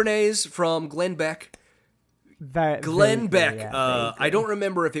Edward Bernays from Glenn Beck? Glenn Beck. I don't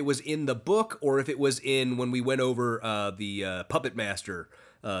remember if it was in the book or if it was in when we went over the Puppet Master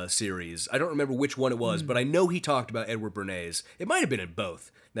series. I don't remember which one it was, but I know he talked about Edward Bernays. It might have been in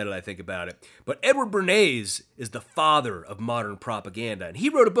both, now that I think about it. But Edward Bernays is the father of modern propaganda, and he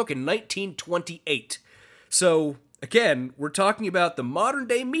wrote a book in 1928. So, again, we're talking about the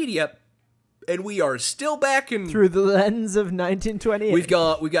modern-day media, and we are still back in... Through the lens of 1928. We've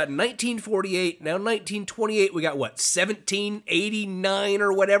got 1948, now 1928, we got, 1789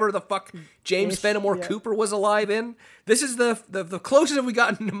 or whatever the fuck James Fenimore Cooper was alive in? This is the closest we've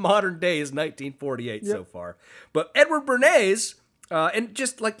gotten to modern day is 1948 so far. But Edward Bernays, and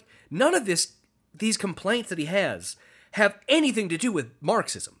just like, none of these complaints that he has have anything to do with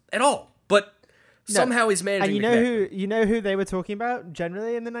Marxism at all. But... somehow he's managing and you know who they were talking about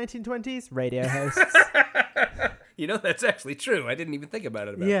generally in the 1920s? Radio hosts. That's actually true. I didn't even think about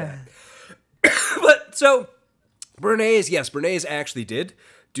it that. But so Bernays actually did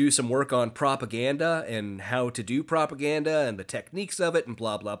do some work on propaganda and how to do propaganda and the techniques of it and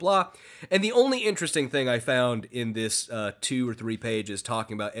blah, blah, blah. And the only interesting thing I found in this 2 or 3 pages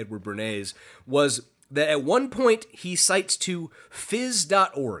talking about Edward Bernays was that at one point he cites to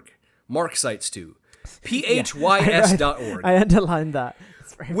phys.org. Mark cites to phys.org. I underlined that.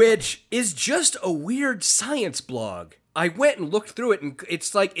 Which is just a weird science blog. I went and looked through it, and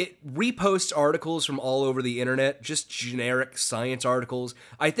it's like it reposts articles from all over the internet, just generic science articles.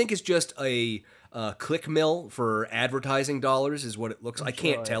 I think it's just a click mill for advertising dollars is what it looks like. I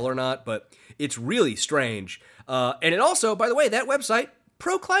can't tell or not, but it's really strange. And it also, by the way, that website,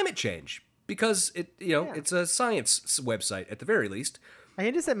 pro-climate change, because it's a science website at the very least. I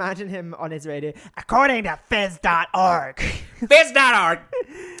can just imagine him on his radio, according to phys.org. Phys.org!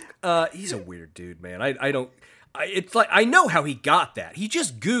 He's a weird dude, man. It's like, I know how he got that. He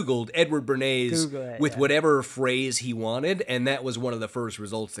just Googled Edward Bernays with whatever phrase he wanted, and that was one of the first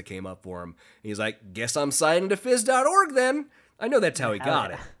results that came up for him. He's like, guess I'm citing to phys.org then. I know that's how he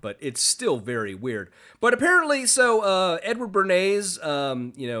got it, but it's still very weird. But apparently, so Edward Bernays,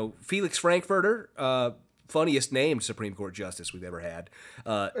 Felix Frankfurter, funniest named Supreme Court justice we've ever had.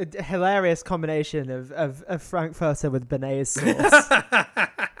 A hilarious combination of Frankfurter with Bernays sauce.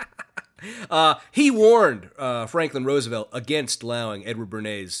 He warned Franklin Roosevelt against allowing Edward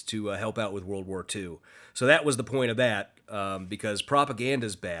Bernays to help out with World War II. So that was the point of that, because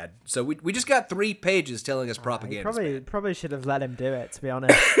propaganda's bad. So we just got 3 pages telling us propaganda's bad. Probably should have let him do it, to be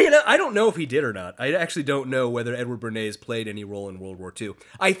honest. I don't know if he did or not. I actually don't know whether Edward Bernays played any role in World War II.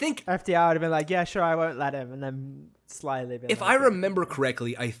 I think... FDR would have been like, yeah, sure, I won't let him, and then slyly been if I remember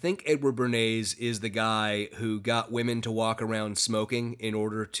correctly, I think Edward Bernays is the guy who got women to walk around smoking in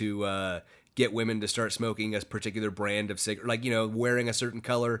order to... get women to start smoking a particular brand of cigarette, like, wearing a certain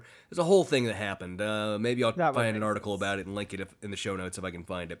color. There's a whole thing that happened. Maybe I'll find an article about it and link it in the show notes if I can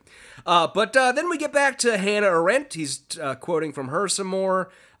find it. But then we get back to Hannah Arendt. He's quoting from her some more,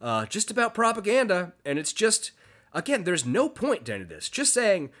 just about propaganda. And it's just, again, there's no point to any of this. Just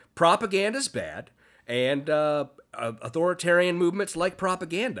saying propaganda's bad and authoritarian movements like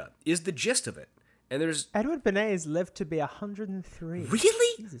propaganda is the gist of it. And there's... Edward Bernays lived to be 103.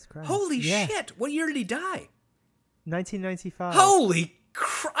 Really? Jesus Christ. Holy shit. What year did he die? 1995. Holy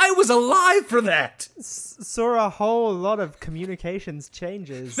I was alive for that. Saw a whole lot of communications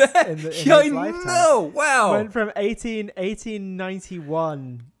changes in his lifetime. I know. Wow. Went from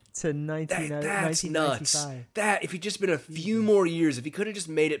 1891 to 1995. That if he'd just been a few more years, if he could have just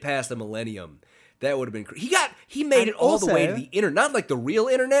made it past the millennium, that would have been. He made it all the way to the internet, not like the real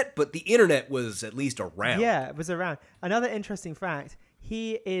internet, but the internet was at least around. Yeah, it was around. Another interesting fact: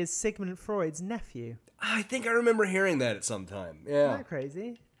 he is Sigmund Freud's nephew. I think I remember hearing that at some time. Yeah, Isn't that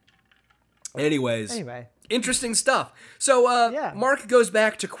crazy? Anyway, interesting stuff. So Mark goes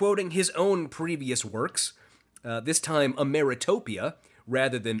back to quoting his own previous works. This time, Ameritopia,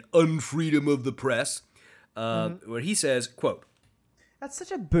 rather than Unfreedom of the Press, where he says, quote, "That's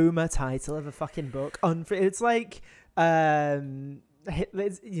such a boomer title of a fucking book. It's like, I don't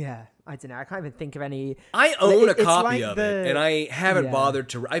know. I can't even think of any. I own a copy of it, and I haven't bothered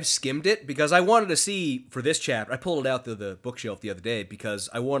to. I've skimmed it because I wanted to see for this chapter. I pulled it out to the bookshelf the other day because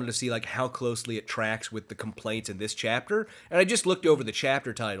I wanted to see like how closely it tracks with the complaints in this chapter. And I just looked over the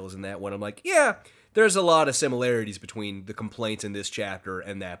chapter titles in that one. I'm like, yeah. There's a lot of similarities between the complaints in this chapter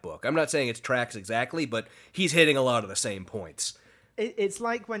and that book. I'm not saying it tracks exactly, but he's hitting a lot of the same points. It's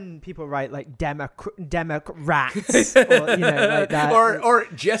like when people write like Democrats, or, like that. or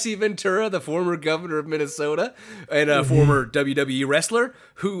Jesse Ventura, the former governor of Minnesota and a former WWE wrestler,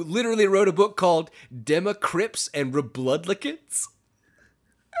 who literally wrote a book called Democrips and Rebloodlicants.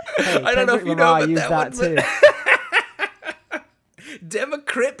 Hey, I don't know if you know about that one. Too.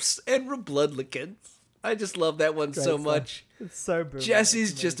 Democrips and Rebloodlicants. I just love that one so much. It's so brilliant.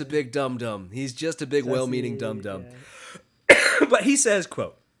 Jesse's just a big dum-dum. He's just a big well-meaning dum-dum. Yeah. But he says,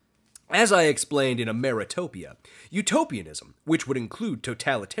 quote, "As I explained in Ameritopia, utopianism, which would include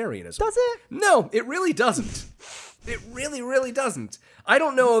totalitarianism..." Does it? No, it really doesn't. It really, really doesn't. I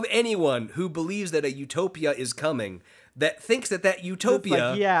don't know of anyone who believes that a utopia is coming that thinks that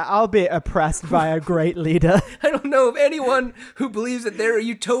utopia... I'll be oppressed by a great leader. I don't know of anyone who believes that their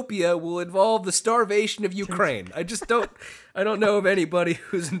utopia will involve the starvation of Ukraine. I don't know of anybody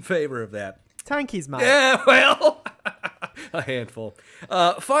who's in favor of that. Tanky's mad. Yeah, well, a handful.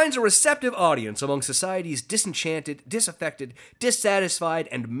 Finds a receptive audience among society's disenchanted, disaffected, dissatisfied,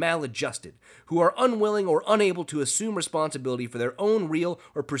 and maladjusted, who are unwilling or unable to assume responsibility for their own real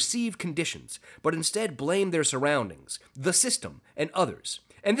or perceived conditions, but instead blame their surroundings, the system, and others.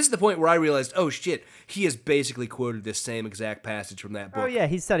 And this is the point where I realized, oh shit, he has basically quoted this same exact passage from that book. Oh yeah,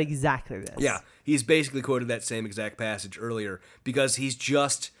 he said exactly this. Yeah, he's basically quoted that same exact passage earlier because he's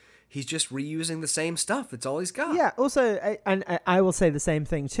just reusing the same stuff. That's all he's got. Yeah, also, I will say the same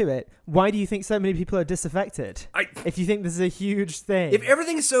thing to it. Why do you think so many people are disaffected? If you think this is a huge thing. If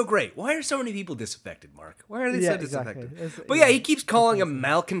everything is so great, why are so many people disaffected, Mark? Why are they so disaffected? Exactly. But he keeps calling them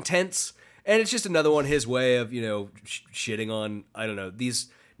malcontents, and it's just another one his way of, shitting on, I don't know, these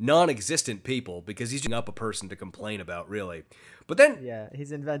non-existent people because he's up a person to complain about, really. But then... Yeah,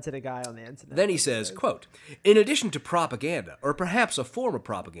 he's invented a guy on the internet. Then he says, quote, "In addition to propaganda, or perhaps a form of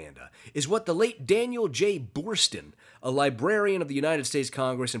propaganda, is what the late Daniel J. Boorstin, a librarian of the United States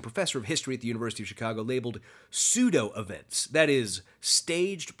Congress and professor of history at the University of Chicago, labeled pseudo-events. That is,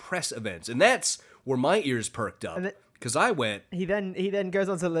 staged press events." And that's where my ears perked up. Because I went... He then goes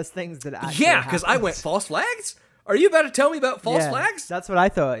on to list things that actually Yeah, because I went, false flags? Are you about to tell me about false flags? That's what I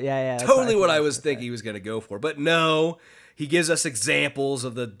thought. Yeah. Totally what I was thinking he was going to go for. But no... He gives us examples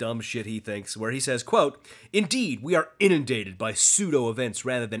of the dumb shit he thinks, where he says, quote, "Indeed, we are inundated by pseudo-events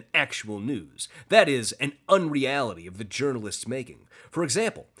rather than actual news. That is, an unreality of the journalist's making. For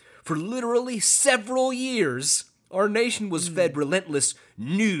example, for literally several years, our nation was fed relentless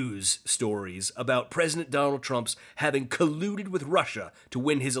news stories about President Donald Trump's having colluded with Russia to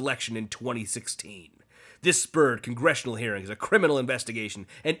win his election in 2016. This spurred congressional hearings, a criminal investigation,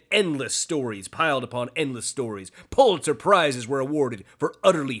 and endless stories piled upon endless stories. Pulitzer Prizes were awarded for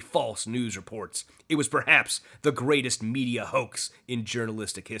utterly false news reports. It was perhaps the greatest media hoax in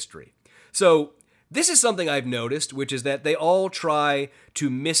journalistic history." So, this is something I've noticed, which is that they all try to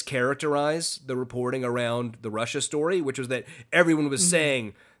mischaracterize the reporting around the Russia story, which was that everyone was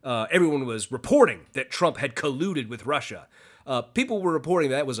saying, everyone was reporting that Trump had colluded with Russia. People were reporting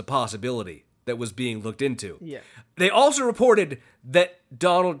that was a possibility that was being looked into. Yeah. They also reported that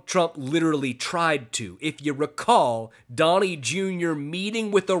Donald Trump literally tried to. If you recall, Donnie Jr.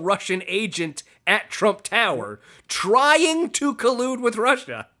 meeting with a Russian agent at Trump Tower, trying to collude with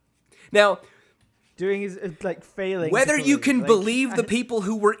Russia. Now, doing his, failing. Whether you can believe the people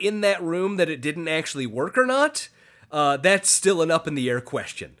who were in that room that it didn't actually work or not, that's still an up-in-the-air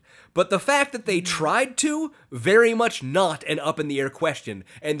question. But the fact that they tried to, very much not an up-in-the-air question.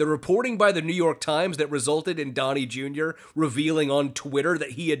 And the reporting by the New York Times that resulted in Donnie Jr. revealing on Twitter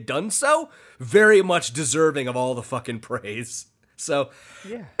that he had done so, very much deserving of all the fucking praise. So,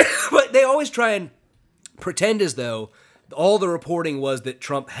 yeah. But they always try and pretend as though all the reporting was that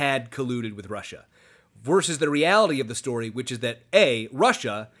Trump had colluded with Russia, versus the reality of the story, which is that A,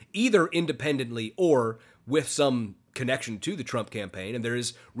 Russia, either independently or with some connection to the Trump campaign, and there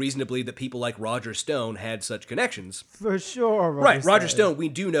is reason to believe that people like Roger Stone had such connections. For sure. Roger Stone, we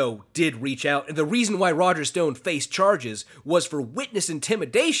do know, did reach out. And the reason why Roger Stone faced charges was for witness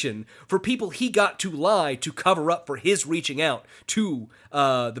intimidation for people he got to lie to cover up for his reaching out to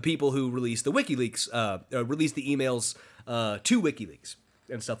the people who released the WikiLeaks, released the emails to WikiLeaks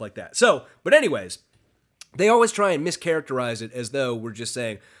and stuff like that. So, but anyways, they always try and mischaracterize it as though we're just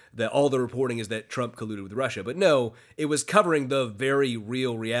saying that all the reporting is that Trump colluded with Russia. But no, it was covering the very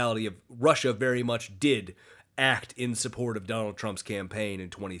real reality of Russia very much did act in support of Donald Trump's campaign in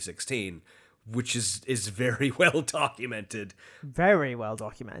 2016, which is very well documented. Very well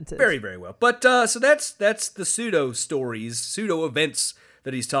documented. Very, very well. But so that's the pseudo stories, pseudo events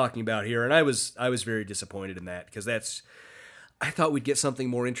that he's talking about here, and I was very disappointed in that, because I thought we'd get something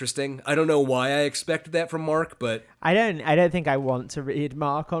more interesting. I don't know why I expected that from Mark, but I don't think I want to read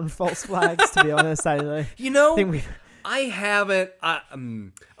Mark on false flags, to be honest. I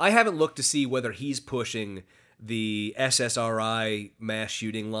haven't looked to see whether he's pushing the SSRI mass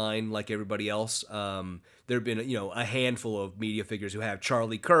shooting line like everybody else. There have been a handful of media figures who have: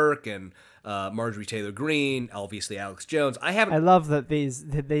 Charlie Kirk and Marjorie Taylor Greene, obviously Alex Jones. I love that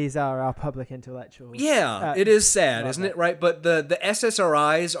these are our public intellectuals. Yeah, it is sad, isn't it? Right, but the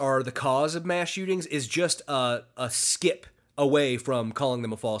SSRIs are the cause of mass shootings is just a skip away from calling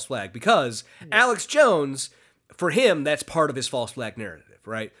them a false flag, because Alex Jones, for him, that's part of his false flag narrative.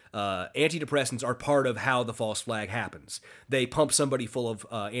 Right? Antidepressants are part of how the false flag happens. They pump somebody full of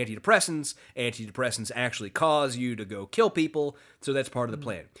antidepressants. Antidepressants actually cause you to go kill people, so that's part of the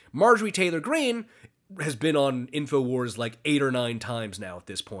plan. Marjorie Taylor Greene has been on InfoWars like 8 or 9 times now at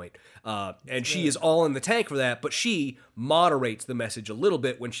this point. And she is all in the tank for that, but she moderates the message a little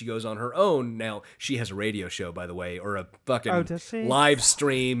bit when she goes on her own. Now, she has a radio show, by the way, or a fucking live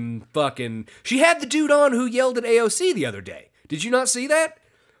stream fucking... She had the dude on who yelled at AOC the other day. Did you not see that?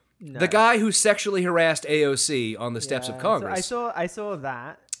 No. The guy who sexually harassed AOC on the steps of Congress. So I saw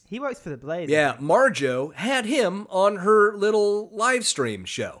that. He works for the Blaze. Yeah, Marjo had him on her little live stream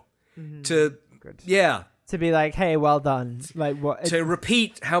show. To be like, hey, well done. Like what? To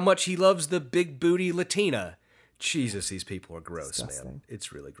repeat how much he loves the big booty Latina. Jesus, these people are gross, disgusting. Man.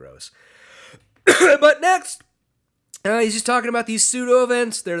 It's really gross. But next, he's just talking about these pseudo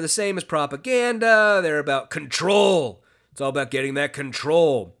events. They're the same as propaganda. They're about control. It's all about getting that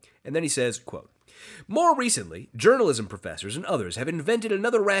control. And then he says, quote, "More recently, journalism professors and others have invented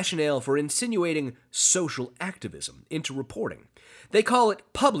another rationale for insinuating social activism into reporting. They call it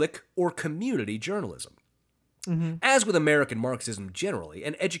public or community journalism. As with American Marxism generally,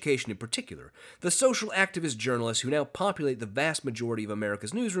 and education in particular, the social activist journalists who now populate the vast majority of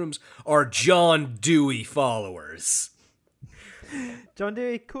America's newsrooms are John Dewey followers." John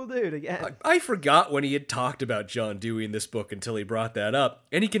Dewey, cool dude again. I forgot when he had talked about John Dewey in this book until he brought that up.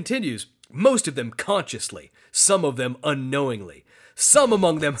 And he continues, "Most of them consciously, some of them unknowingly, some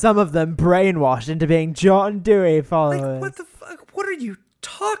among them..." Some of them brainwashed into being John Dewey followers. Like, what the fuck? What are you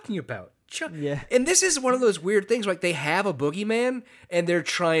talking about? Yeah. And this is one of those weird things, like they have a boogeyman and they're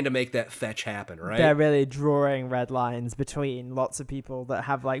trying to make that fetch happen, right? They're really drawing red lines between lots of people that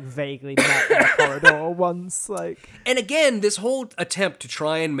have like vaguely met in a corridor once. And again, this whole attempt to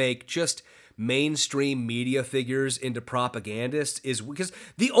try and make just mainstream media figures into propagandists is because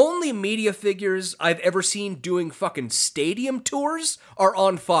the only media figures I've ever seen doing fucking stadium tours are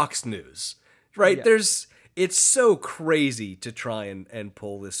on Fox News, right? Yeah. It's so crazy to try and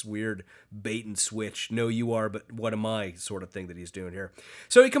pull this weird bait and switch, no you are, but what am I sort of thing that he's doing here.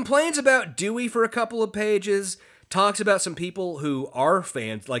 So he complains about Dewey for a couple of pages, talks about some people who are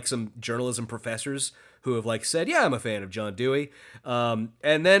fans, like some journalism professors who have like said, yeah, I'm a fan of John Dewey. And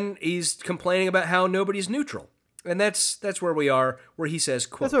then he's complaining about how nobody's neutral. And that's where we are, where he says,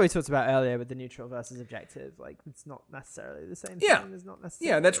 quote... That's what we talked about earlier with the neutral versus objective. Like, it's not necessarily the same thing. It's not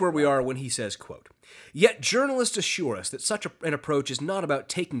necessarily that's where we are when he says, quote, "Yet journalists assure us that such an approach is not about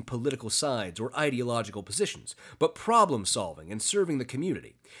taking political sides or ideological positions, but problem solving and serving the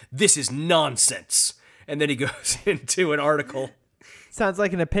community. This is nonsense." And then he goes into an article... Sounds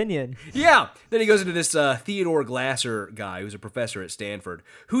like an opinion. Yeah. Then he goes into this Theodore Glasser guy, who's a professor at Stanford,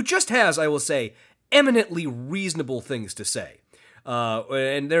 who just has, I will say, eminently reasonable things to say.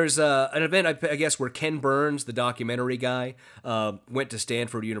 And there's an event, I guess, where Ken Burns, the documentary guy, went to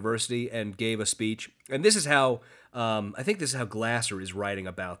Stanford University and gave a speech. And this is how, I think this is how Glasser is writing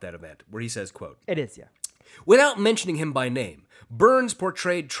about that event, where he says, quote, "It is, yeah. Without mentioning him by name, Burns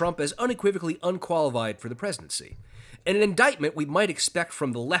portrayed Trump as unequivocally unqualified for the presidency. and an indictment we might expect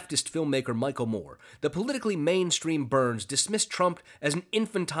from the leftist filmmaker Michael Moore. The politically mainstream Burns dismissed Trump as an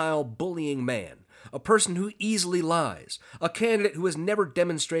infantile, bullying man, a person who easily lies, a candidate who has never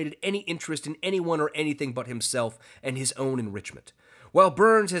demonstrated any interest in anyone or anything but himself and his own enrichment. While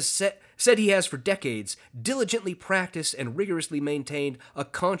Burns has said he has for decades diligently practiced and rigorously maintained a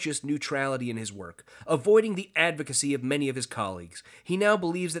conscious neutrality in his work, avoiding the advocacy of many of his colleagues, he now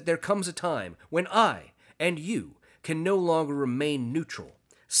believes that there comes a time when I and you can no longer remain neutral,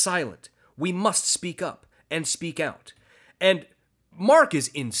 silent. We must speak up and speak out. And Mark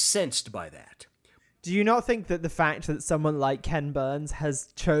is incensed by that. Do you not think that the fact that someone like Ken Burns has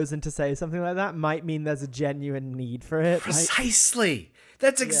chosen to say something like that might mean there's a genuine need for it? Precisely.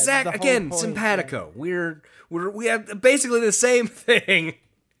 That's again, simpatico. Yeah. We have basically the same thing.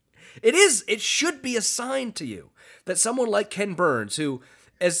 It should be a sign to you that someone like Ken Burns, who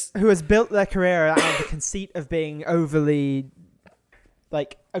has built their career out of the conceit of being overly,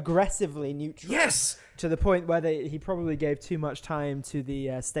 aggressively neutral. Yes. To the point where he probably gave too much time to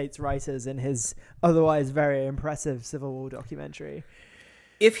the states' writers in his otherwise very impressive Civil War documentary.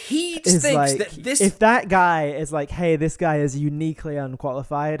 If he thinks if that guy is like, hey, this guy is uniquely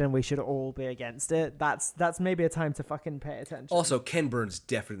unqualified and we should all be against it, that's maybe a time to fucking pay attention. Also, Ken Burns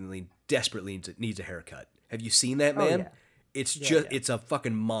desperately needs a haircut. Have you seen that man? Yeah. It's a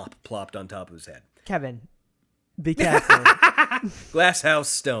fucking mop plopped on top of his head. Kevin, be careful. Glass house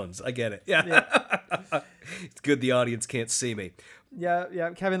stones. I get it. Yeah. It's good the audience can't see me.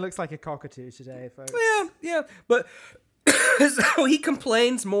 Yeah. Kevin looks like a cockatoo today, folks. Yeah. But so he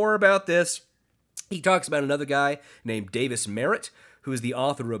complains more about this. He talks about another guy named Davis Merritt, who is the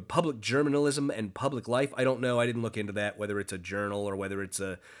author of Public Journalism and Public Life. I don't know. I didn't look into that, whether it's a journal or whether it's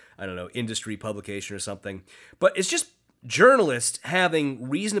a, industry publication or something. But it's just journalists having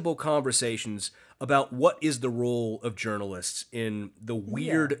reasonable conversations about what is the role of journalists in the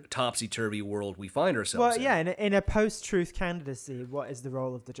weird topsy-turvy world we find ourselves in. Well, yeah, in a post-truth candidacy, what is the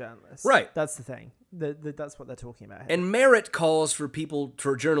role of the journalist? Right. That's the thing. That's what they're talking about here. And Merritt calls for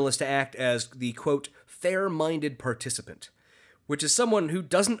journalists to act as the, quote, fair-minded participant, which is someone who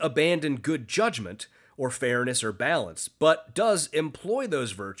doesn't abandon good judgment or fairness or balance, but does employ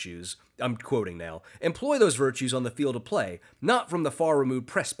those virtues, I'm quoting now, employ those virtues on the field of play, not from the far-removed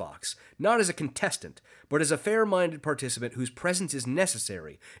press box, not as a contestant, but as a fair-minded participant whose presence is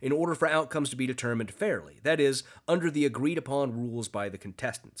necessary in order for outcomes to be determined fairly, that is, under the agreed-upon rules by the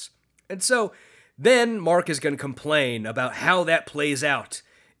contestants. And so, then Mark is going to complain about how that plays out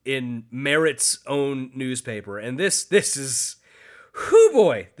in Merritt's own newspaper, and this is... Whoo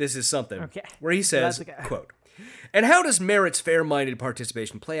boy, this is something. Okay. Where he says, quote, and how does Merritt's fair-minded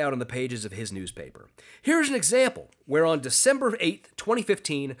participation play out on the pages of his newspaper? Here's an example where on December 8th,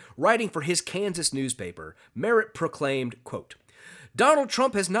 2015, writing for his Kansas newspaper, Merritt proclaimed, quote, Donald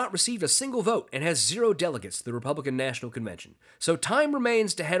Trump has not received a single vote and has 0 delegates to the Republican National Convention, so time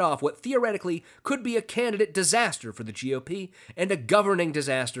remains to head off what theoretically could be a candidate disaster for the GOP and a governing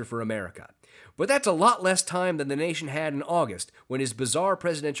disaster for America. But that's a lot less time than the nation had in August when his bizarre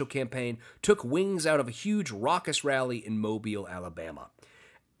presidential campaign took wings out of a huge raucous rally in Mobile, Alabama.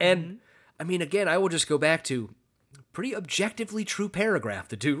 And, again, I will just go back to pretty objectively true paragraph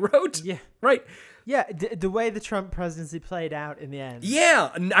the dude wrote. Yeah. Right. Yeah, the way the Trump presidency played out in the end. Yeah,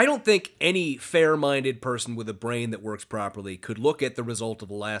 I don't think any fair-minded person with a brain that works properly could look at the result of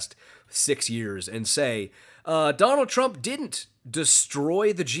the last 6 years and say, Donald Trump didn't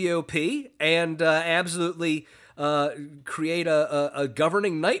destroy the GOP and absolutely create a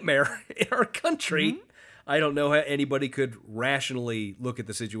governing nightmare in our country. Mm-hmm. I don't know how anybody could rationally look at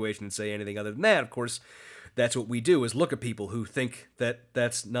the situation and say anything other than that. Of course, that's what we do, is look at people who think that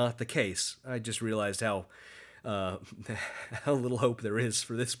that's not the case. I just realized how little hope there is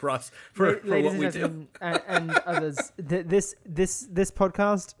for this process, for what we do. And others, this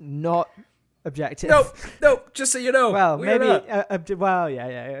podcast, not objective. No, just so you know. Well, maybe,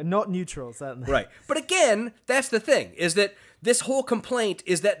 not neutral, certainly. Right. But again, that's the thing, is that this whole complaint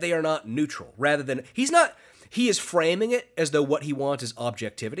is that they are not neutral, rather than, he is framing it as though what he wants is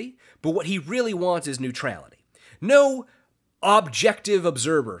objectivity, but what he really wants is neutrality. No objective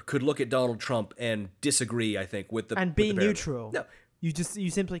observer could look at Donald Trump and disagree, I think, with the... And be neutral. No. You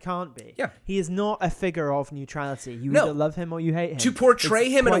simply can't be. Yeah. He is not a figure of neutrality. You either love him or you hate him. To portray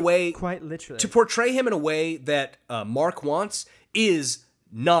him in a way... Quite literally. To portray him in a way that Mark wants is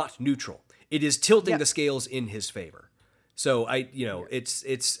not neutral. It is tilting the scales in his favor. So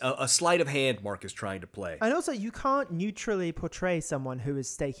it's a sleight of hand Mark is trying to play. And also, you can't neutrally portray someone who is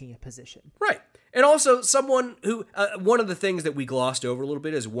staking a position. Right. And also someone who, one of the things that we glossed over a little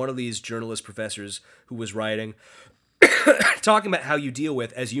bit is one of these journalist professors who was writing talking about how you deal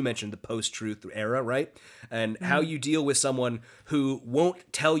with, as you mentioned, the post-truth era, right? And how you deal with someone who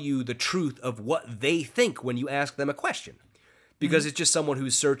won't tell you the truth of what they think when you ask them a question. Because it's just someone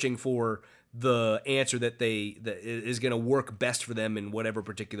who's searching for the answer that is going to work best for them in whatever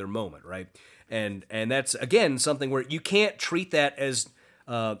particular moment, right? And that's, again, something where you can't treat that as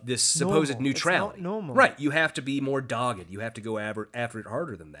this supposed neutrality. It's not normal. Right. You have to be more dogged. You have to go after it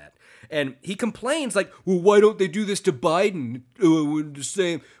harder than that. And he complains like, well, why don't they do this to Biden?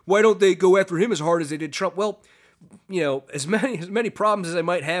 Why don't they go after him as hard as they did Trump? Well, as many problems as I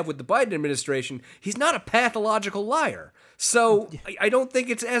might have with the Biden administration, he's not a pathological liar. So I don't think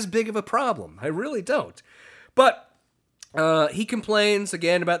it's as big of a problem. I really don't. But he complains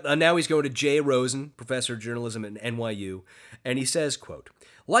again about, now he's going to Jay Rosen, professor of journalism at NYU, and he says, quote,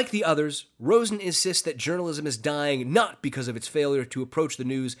 like the others, Rosen insists that journalism is dying not because of its failure to approach the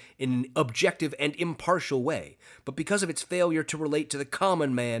news in an objective and impartial way, but because of its failure to relate to the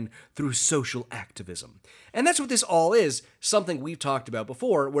common man through social activism. And that's what this all is, something we've talked about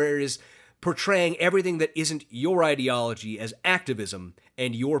before, where it is portraying everything that isn't your ideology as activism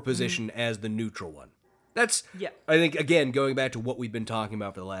and your position as the neutral one. That's, I think, again, going back to what we've been talking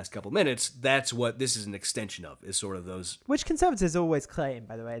about for the last couple minutes, that's what this is an extension of, is sort of those... Which conservatives always claim,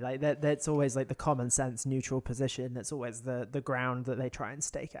 by the way, like that's always like the common sense neutral position, that's always the ground that they try and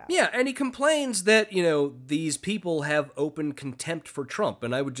stake out. Yeah, and he complains that, these people have open contempt for Trump,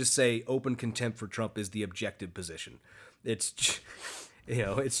 and I would just say open contempt for Trump is the objective position. It's...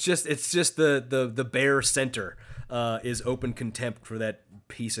 it's just the bare center is open contempt for that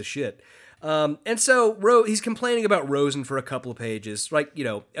piece of shit. And so he's complaining about Rosen for a couple of pages. Like,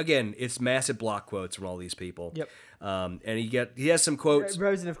 again, it's massive block quotes from all these people. Yep. And he has some quotes.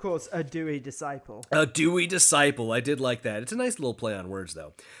 Rosen, of course, a Dewey disciple. A Dewey disciple. I did like that. It's a nice little play on words,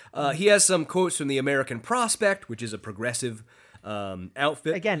 though. He has some quotes from the American Prospect, which is a progressive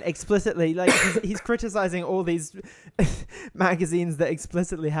outfit. Again, explicitly, like he's criticizing all these magazines that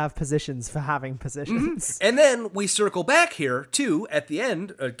explicitly have positions for having positions. And then we circle back here to, at the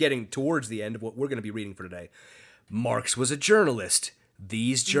end, getting towards the end of what we're going to be reading for today. Marx was a journalist.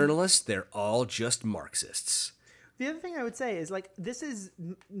 These journalists, they're all just Marxists. The other thing I would say is, like, this is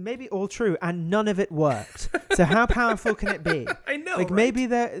maybe all true, and none of it worked. So how powerful can it be? I know, like,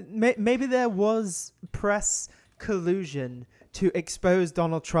 right? maybe there was press collusion to expose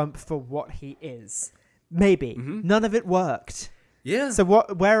Donald Trump for what he is. Maybe. None of it worked. Yeah. So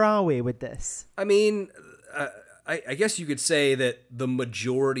where are we with this? I mean, I guess you could say that the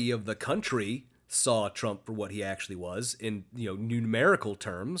majority of the country saw Trump for what he actually was in numerical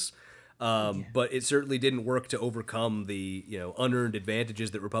terms. But it certainly didn't work to overcome the unearned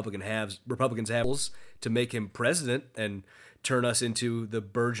advantages that Republicans have to make him president and turn us into the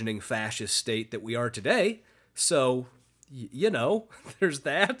burgeoning fascist state that we are today. So, there's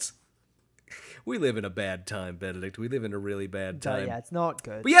that. We live in a bad time, Benedict. We live in a really bad time. Yeah, it's not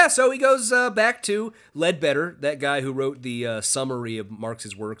good. But yeah, so he goes back to Ledbetter, that guy who wrote the summary of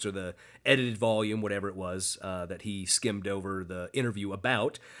Marx's works, or the edited volume, whatever it was, that he skimmed over the interview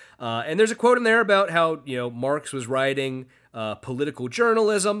about. And there's a quote in there about how, Marx was writing political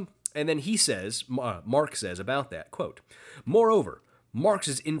journalism. And then he says, Marx says about that, quote, "Moreover,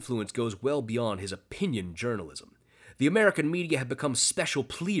 Marx's influence goes well beyond his opinion journalism. The American media have become special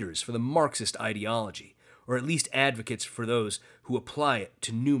pleaders for the Marxist ideology, or at least advocates for those who apply it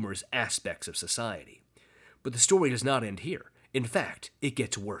to numerous aspects of society. But the story does not end here. In fact, it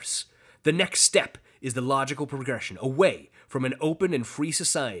gets worse. The next step is the logical progression away from an open and free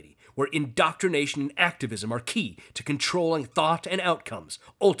society where indoctrination and activism are key to controlling thought and outcomes,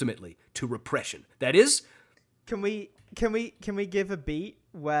 ultimately to repression. That is..." Can we give a beat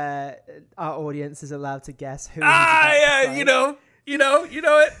where our audience is allowed to guess who? You know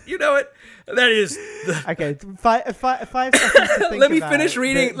it. That is. Okay, 5 seconds to think Let me about finish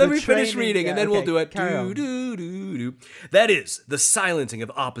reading. Let me finish training, reading, and then we'll do it. Do. That is the silencing of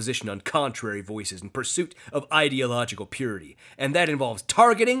opposition on contrary voices in pursuit of ideological purity, and that involves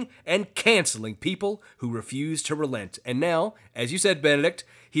targeting and canceling people who refuse to relent. And now, as you said, Benedict,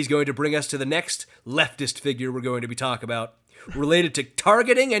 he's going to bring us to the next leftist figure we're going to be talking about, related to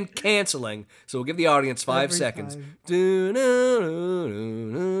targeting and canceling. So we'll give the audience 5 seconds.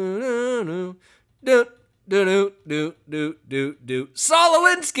 Saul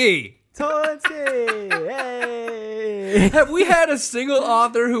Alinsky! Hey! Have we had a single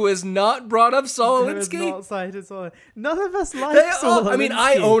author who has not brought up Saul Alinsky? Not cited Saul. None of us like Saul Alinsky. I mean,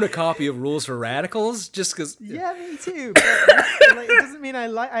 I own a copy of Rules for Radicals just because. Yeah, me too. But it doesn't mean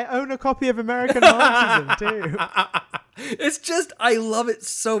I own a copy of American Marxism too. It's just, I love it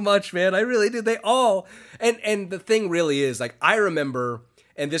so much, man. I really do. They all, and the thing really is, like, I remember,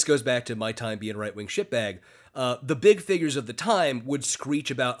 and this goes back to my time being a right-wing shitbag, the big figures of the time would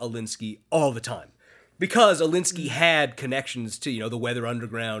screech about Alinsky all the time. Because Alinsky had connections to, the Weather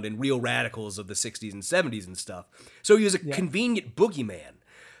Underground and real radicals of the 60s and 70s and stuff. So he was a convenient boogeyman.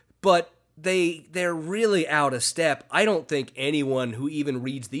 But they're really out of step. I don't think anyone who even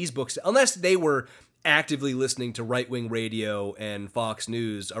reads these books, unless they were actively listening to right-wing radio and Fox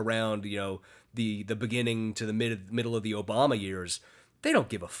News around, the beginning to the middle of the Obama years, they don't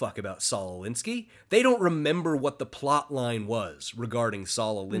give a fuck about Saul Alinsky. They don't remember what the plot line was regarding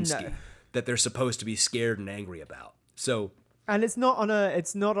Saul Alinsky. No. That they're supposed to be scared and angry about. So, and it's not on a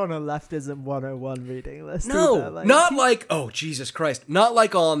leftism 101 reading list. No, either. Not like, oh Jesus Christ, not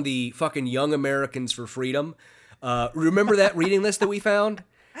like on the fucking Young Americans for Freedom. Remember that reading list that we found?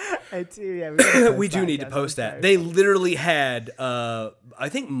 I do. Yeah, we do need to post that. They literally had, I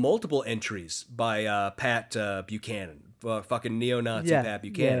think, multiple entries by Pat Buchanan. Fucking neo-Nazi Pat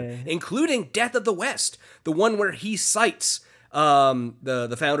Buchanan, including Death of the West, the one where he cites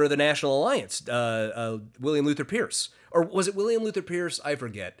the founder of the National Alliance, William Luther Pierce. Or was it William Luther Pierce? I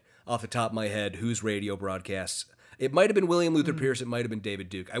forget off the top of my head whose radio broadcasts. It might have been William Luther Pierce. It might have been David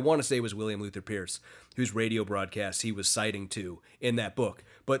Duke. I want to say it was William Luther Pierce whose radio broadcasts he was citing to in that book.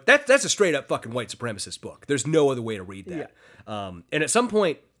 But that's a straight up fucking white supremacist book. There's no other way to read that. Yeah. And at some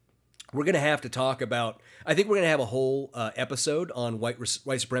point, we're going to have to talk about, I think we're going to have a whole episode on white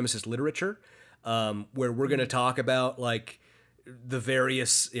supremacist literature where we're going to talk about like the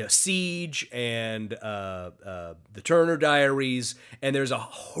various Siege and the Turner Diaries, and there's a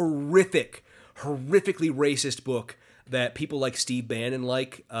horrifically racist book that people like Steve Bannon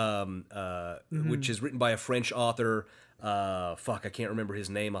which is written by a French author. I can't remember his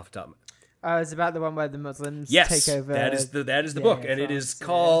name off the top. It's about the one where the Muslims take over. That is the book, and it is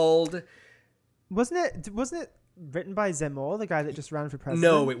called. Wasn't it written by Zemmour, the guy that just ran for president?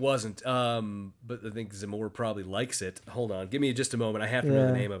 No, it wasn't. But I think Zemmour probably likes it. Hold on, give me just a moment. I have to know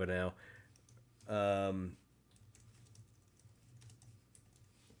the name of it now.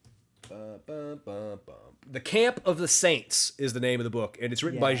 The Camp of the Saints is the name of the book, and it's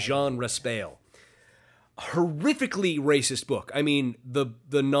written by Jean Raspail. Horrifically racist book. I mean, the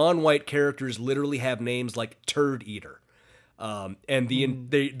non-white characters literally have names like Turd Eater, and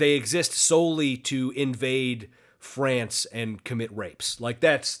they exist solely to invade France and commit rapes. Like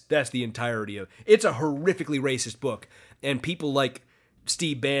that's the entirety of it. It's a horrifically racist book, and people like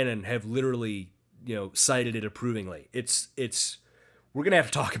Steve Bannon have literally cited it approvingly. It's we're gonna have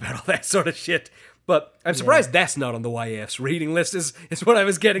to talk about all that sort of shit. But I'm surprised that's not on the YF's reading list is what I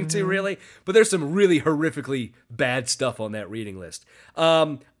was getting to, really. But there's some really horrifically bad stuff on that reading list.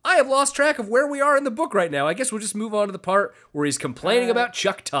 I have lost track of where we are in the book right now. I guess we'll just move on to the part where he's complaining about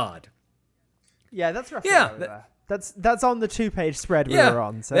Chuck Todd. Yeah, that's roughly there. That's on the 2-page spread we were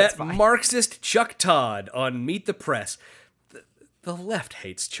on, so that's fine. Marxist Chuck Todd on Meet the Press. The left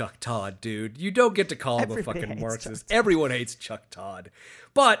hates Chuck Todd, dude. You don't get to call him a fucking Marxist. Everyone hates Chuck Todd.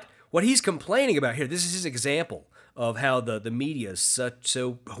 But what he's complaining about here, this is his example of how the media is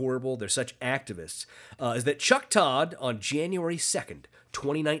so horrible, they're such activists, is that Chuck Todd, on January 2nd,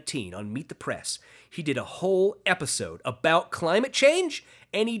 2019, on Meet the Press, he did a whole episode about climate change,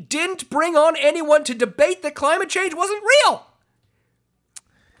 and he didn't bring on anyone to debate that climate change wasn't real!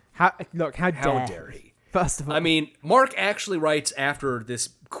 How dare he? First of all. I mean, Mark actually writes after this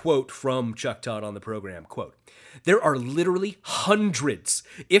quote from Chuck Todd on the program, quote, "There are literally hundreds,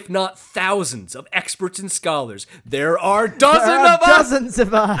 if not thousands, of experts and scholars. There are dozens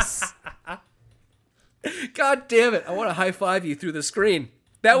of us. God damn it. I want to high-five you through the screen.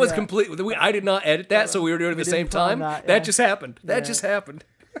 That was complete. I did not edit that, so we were doing it at the same time. That just happened. That just happened.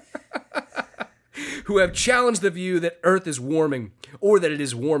 Who have challenged the view that Earth is warming, or that it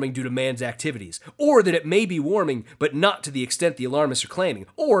is warming due to man's activities, or that it may be warming, but not to the extent the alarmists are claiming,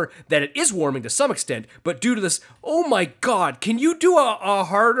 or that it is warming to some extent, but due to this, oh my God, can you do a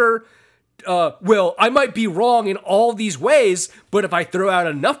harder, well, I might be wrong in all these ways, but if I throw out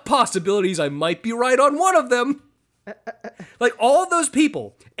enough possibilities, I might be right on one of them. Like, all of those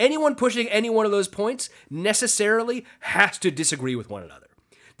people, anyone pushing any one of those points necessarily has to disagree with one another.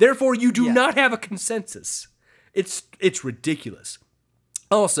 Therefore, you do not have a consensus. It's ridiculous.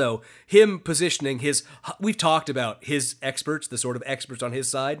 Also, him positioning we've talked about his experts, the sort of experts on his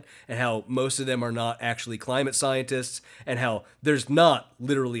side, and how most of them are not actually climate scientists, and how there's not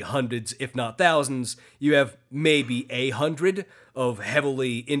literally hundreds, if not thousands. You have maybe 100 of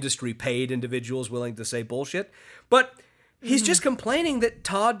heavily industry-paid individuals willing to say bullshit. But He's just complaining that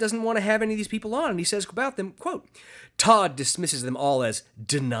Todd doesn't want to have any of these people on, and he says about them, quote, Todd dismisses them all as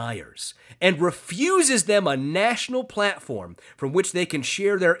deniers and refuses them a national platform from which they can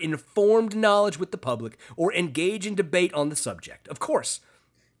share their informed knowledge with the public or engage in debate on the subject. Of course,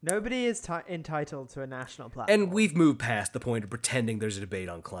 nobody is entitled to a national platform. and we've moved past the point of pretending there's a debate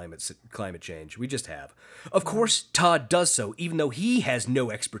on climate change. We just have. Of course, Todd does so even though he has no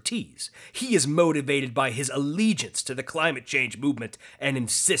expertise. He is motivated by his allegiance to the climate change movement and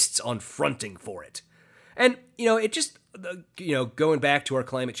insists on fronting for it. And, it just, going back to our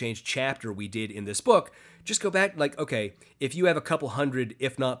climate change chapter we did in this book, just go back, okay, if you have a couple hundred,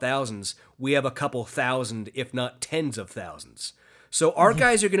 if not thousands, we have a couple thousand, if not tens of thousands. So our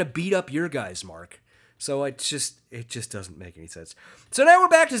guys are going to beat up your guys, Mark. So it just doesn't make any sense. So now we're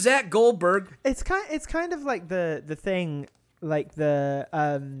back to Zach Goldberg. It's kind of like the thing, like the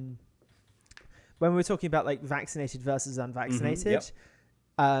when we're talking about like vaccinated versus unvaccinated,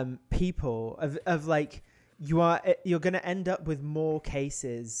 people of like you're going to end up with more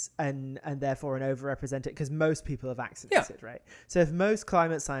cases and therefore an overrepresented, because most people are vaccinated, right? So if most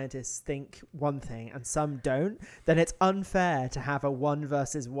climate scientists think one thing and some don't, then it's unfair to have a 1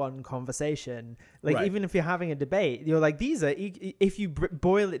 versus 1 conversation. Like even if you're having a debate, you're like, these are, if you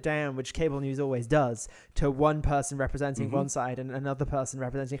boil it down, which cable news always does, to one person representing one side and another person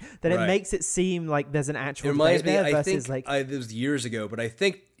representing, then it makes it seem like there's an actual debate there versus it was years ago, but I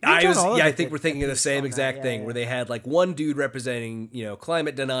think I think we're thinking of the same exact thing where they had like one dude representing,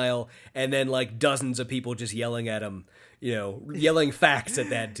 climate denial, and then like dozens of people just yelling at him, yelling facts at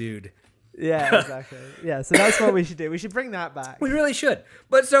that dude. Yeah, exactly. Yeah, so that's what we should do. We should bring that back. We really should.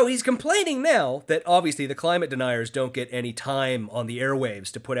 But so he's complaining now that obviously the climate deniers don't get any time on the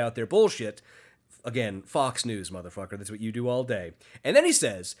airwaves to put out their bullshit. Again, Fox News, motherfucker. That's what you do all day. And then he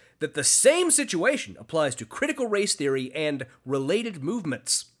says that the same situation applies to critical race theory and related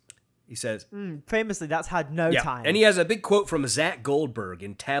movements. He says... famously, that's had no time. And he has a big quote from Zach Goldberg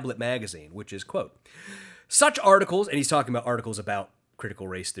in Tablet Magazine, which is, quote, such articles, and he's talking about articles about critical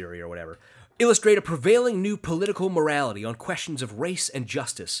race theory or whatever, illustrate a prevailing new political morality on questions of race and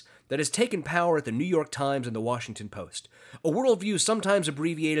justice that has taken power at the New York Times and the Washington Post. A worldview sometimes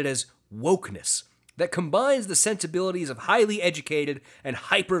abbreviated as wokeness, that combines the sensibilities of highly educated and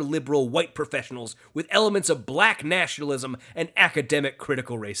hyper-liberal white professionals with elements of black nationalism and academic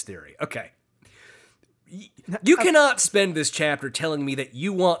critical race theory. Okay. You cannot spend this chapter telling me that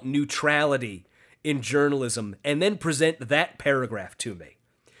you want neutrality in journalism and then present that paragraph to me.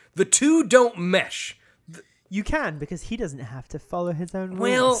 The two don't mesh. You can, because he doesn't have to follow his own rules.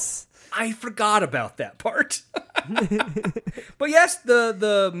 Well, I forgot about that part. But yes,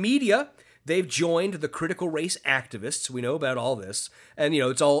 the media... They've joined the critical race activists. We know about all this, and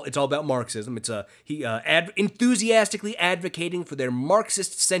it's all about Marxism. It's enthusiastically advocating for their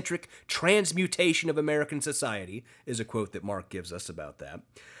Marxist-centric transmutation of American society is a quote that Mark gives us about that.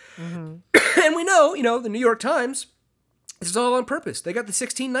 Mm-hmm. And we know, the New York Times. This is all on purpose. They got the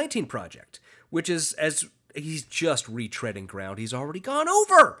 1619 Project, which is as he's just retreading ground he's already gone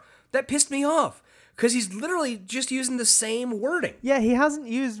over. That pissed me off. Because he's literally just using the same wording. Yeah, he hasn't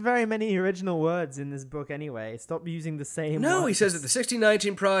used very many original words in this book anyway. Stop using the same words. He says that the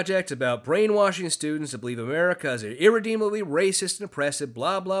 1619 Project about brainwashing students to believe America is irredeemably racist and oppressive,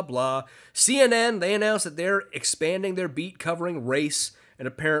 blah, blah, blah. CNN, they announced that they're expanding their beat covering race, and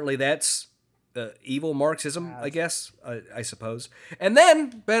apparently that's evil Marxism, I guess, I suppose. And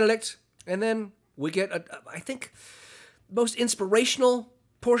then, Benedict, we get, I think, most inspirational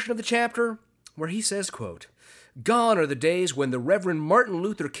portion of the chapter, where he says, quote, gone are the days when the Reverend Martin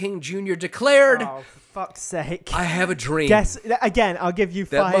Luther King Jr. declared, oh, for fuck's sake, I have a dream. Guess, again, I'll give you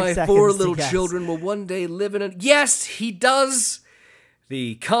 5 seconds that my 4 little children will one day live in a... Yes, he does!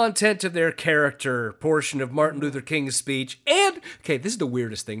 The content of their character portion of Martin Luther King's speech. And, okay, this is the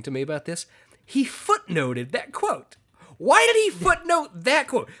weirdest thing to me about this. He footnoted that quote. Why did he footnote that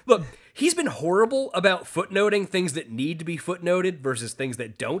quote? Look, he's been horrible about footnoting things that need to be footnoted versus things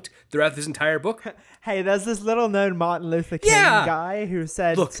that don't throughout this entire book. Hey, there's this little-known Martin Luther King guy who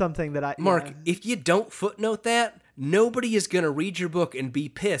said something that I... Mark, if you don't footnote that, nobody is going to read your book and be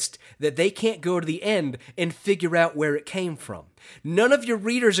pissed that they can't go to the end and figure out where it came from. None of your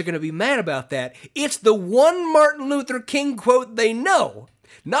readers are going to be mad about that. It's the one Martin Luther King quote they know.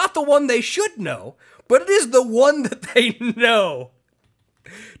 Not the one they should know, but it is the one that they know.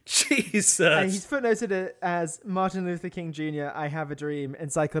 Jesus. And he's footnoted it as Martin Luther King Jr., I Have a Dream,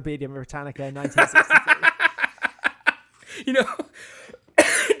 Encyclopedia Britannica, 1963.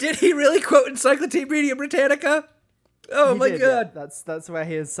 Did he really quote Encyclopedia Britannica? Oh, my God. Yeah. That's where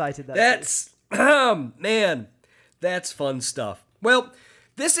he has cited that. Man. That's fun stuff. Well,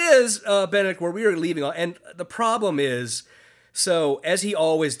 this is, Benedict, where we are leaving on, and the problem is, so, as he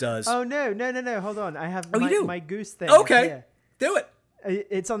always does... Oh, no, hold on. I have my goose thing. Okay, here. Do it.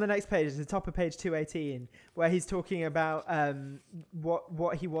 It's on the next page. It's the top of page 218, where he's talking about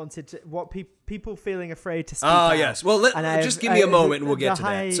what he wanted to, people feeling afraid to speak out. Yes. Well, just give me a moment and we'll get to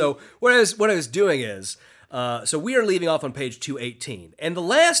that. So what I was doing is, so we are leaving off on page 218, and the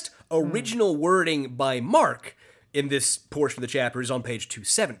last original wording by Mark in this portion of the chapter is on page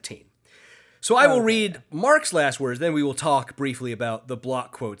 217. So I will read Mark's last words, then we will talk briefly about the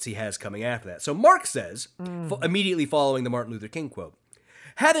block quotes he has coming after that. So Mark says, immediately following the Martin Luther King quote,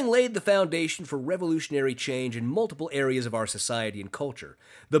 "Having laid the foundation for revolutionary change in multiple areas of our society and culture,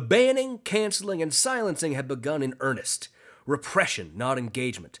 the banning, canceling, and silencing have begun in earnest. Repression, not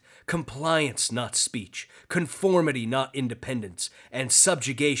engagement. Compliance, not speech. Conformity, not independence. And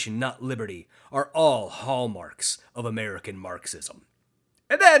subjugation, not liberty, are all hallmarks of American Marxism."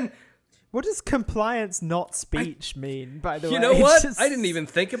 And then... What does compliance, not speech mean, by the way? You know what? I didn't even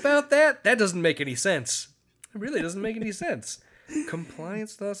think about that. That doesn't make any sense. It really doesn't make any sense.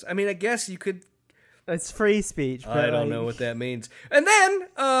 Compliance does. I mean, I guess you could... It's free speech. But I don't know what that means. And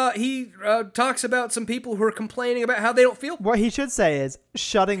then he talks about some people who are complaining about how they don't feel... What he should say is,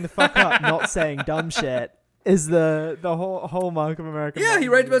 shutting the fuck up, not saying dumb shit, is the whole hallmark of American he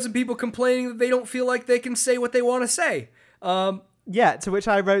writes about some people complaining that they don't feel like they can say what they want to say. Yeah, to which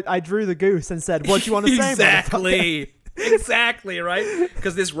I drew the goose and said, what do you want to say, Exactly. Exactly, right?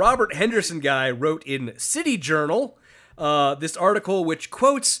 Because this Robert Henderson guy wrote in City Journal this article which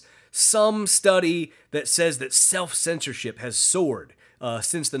quotes some study that says that self-censorship has soared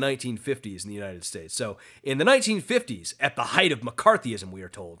since the 1950s in the United States. So, in the 1950s, at the height of McCarthyism, we are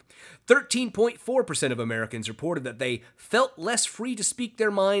told, 13.4% of Americans reported that they felt less free to speak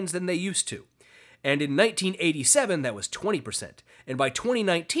their minds than they used to. And in 1987, that was 20%. And by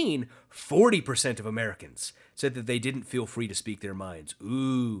 2019, 40% of Americans said that they didn't feel free to speak their minds.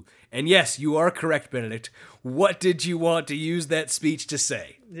 Ooh. And yes, you are correct, Benedict. What did you want to use that speech to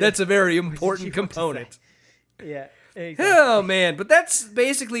say? That's a very important component. Yeah, exactly. Oh, man. But that's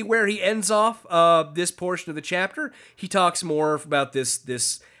basically where he ends off this portion of the chapter. He talks more about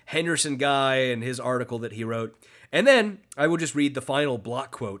this Henderson guy and his article that he wrote. And then I will just read the final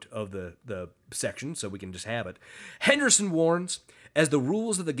block quote of the section so we can just have it. Henderson warns, as the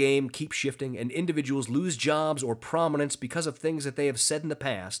rules of the game keep shifting and individuals lose jobs or prominence because of things that they have said in the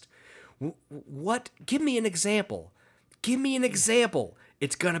past, what? Give me an example. Give me an example.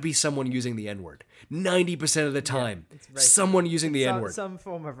 It's going to be someone using the N-word. 90% of the time, someone using the N-word. Some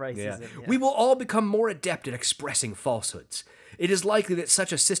form of racism. Yeah. Yeah. We will all become more adept at expressing falsehoods. It is likely that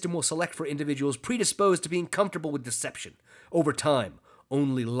such a system will select for individuals predisposed to being comfortable with deception. Over time,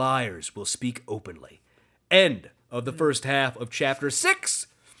 only liars will speak openly. End of the first half of Chapter 6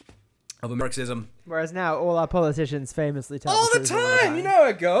 of Marxism. Whereas now, all our politicians famously tell all the truth time. You know how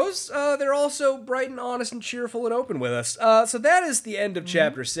it goes. They're also bright and honest and cheerful and open with us. So that is the end of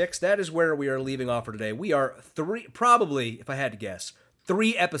Chapter 6. That is where we are leaving off for today. We are probably, if I had to guess,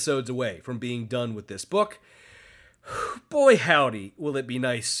 3 episodes away from being done with this book. Boy, howdy, will it be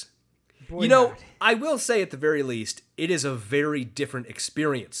nice. Boy, howdy. I will say at the very least, it is a very different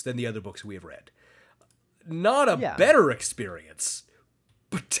experience than the other books we have read. Not a better experience,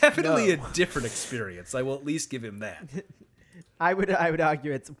 but definitely a different experience. I will at least give him that. I would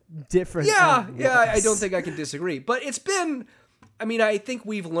argue it's different. Yeah, I don't think I can disagree. But it's been, I think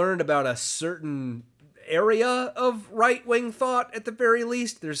we've learned about a certain area of right-wing thought at the very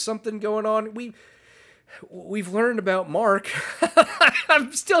least. There's something going on. We've learned about Mark.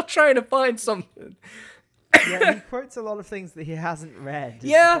 I'm still trying to find something. Yeah, he quotes a lot of things that he hasn't read.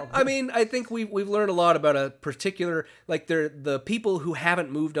 Yeah, I think we've learned a lot about a particular, like the people who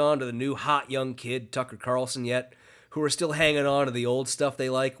haven't moved on to the new hot young kid, Tucker Carlson, yet, who are still hanging on to the old stuff they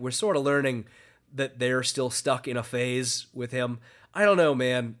like. We're sort of learning that they're still stuck in a phase with him. I don't know,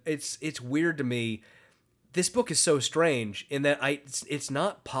 man. It's weird to me. This book is so strange in that it's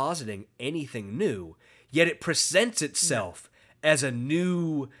not positing anything new, yet it presents itself as a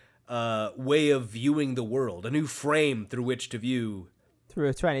new way of viewing the world, a new frame through which to view. Through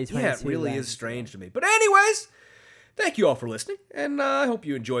a 2022 Yeah, it really is strange to me. But anyways, thank you all for listening, and I hope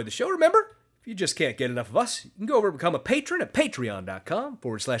you enjoyed the show. Remember, if you just can't get enough of us, you can go over and become a patron at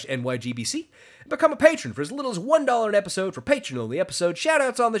patreon.com/NYGBC and become a patron for as little as $1 an episode for patron-only episodes,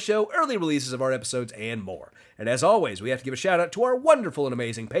 shout-outs on the show, early releases of our episodes, and more. And as always, we have to give a shout-out to our wonderful and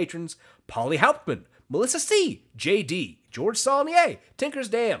amazing patrons, Polly Hauptmann, Melissa C., J.D., George Saulnier, Tinker's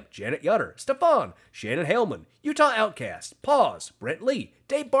Dam, Janet Yutter, Stefan, Shannon Hellman, Utah Outcast, Pause, Brent Lee,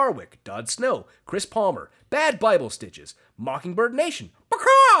 Dave Barwick, Dodd Snow, Chris Palmer, Bad Bible Stitches, Mockingbird Nation,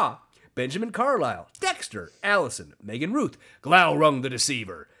 Bacaw! Benjamin Carlisle, Dexter, Allison, Megan Ruth, Glaurung the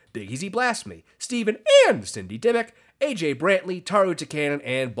Deceiver, Big Easy Blasphemy, Stephen and Cindy Dimmick, AJ Brantley, Taru Takanen,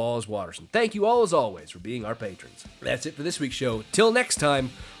 and Balls Watterson. Thank you all as always for being our patrons. That's it for this week's show. Till next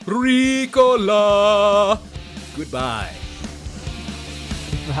time, Ricola! Goodbye.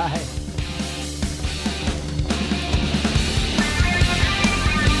 Bye.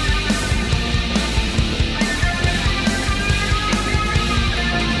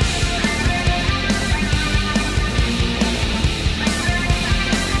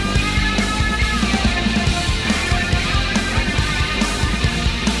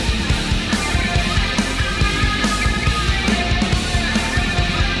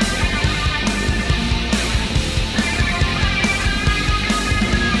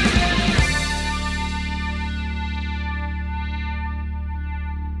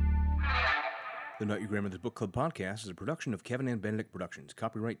 The Not Your Grandmother's Book Club podcast is a production of Kevin and Benedict Productions.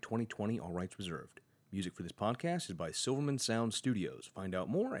 Copyright 2020, all rights reserved. Music for this podcast is by Silverman Sound Studios. Find out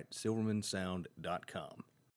more at silvermansound.com.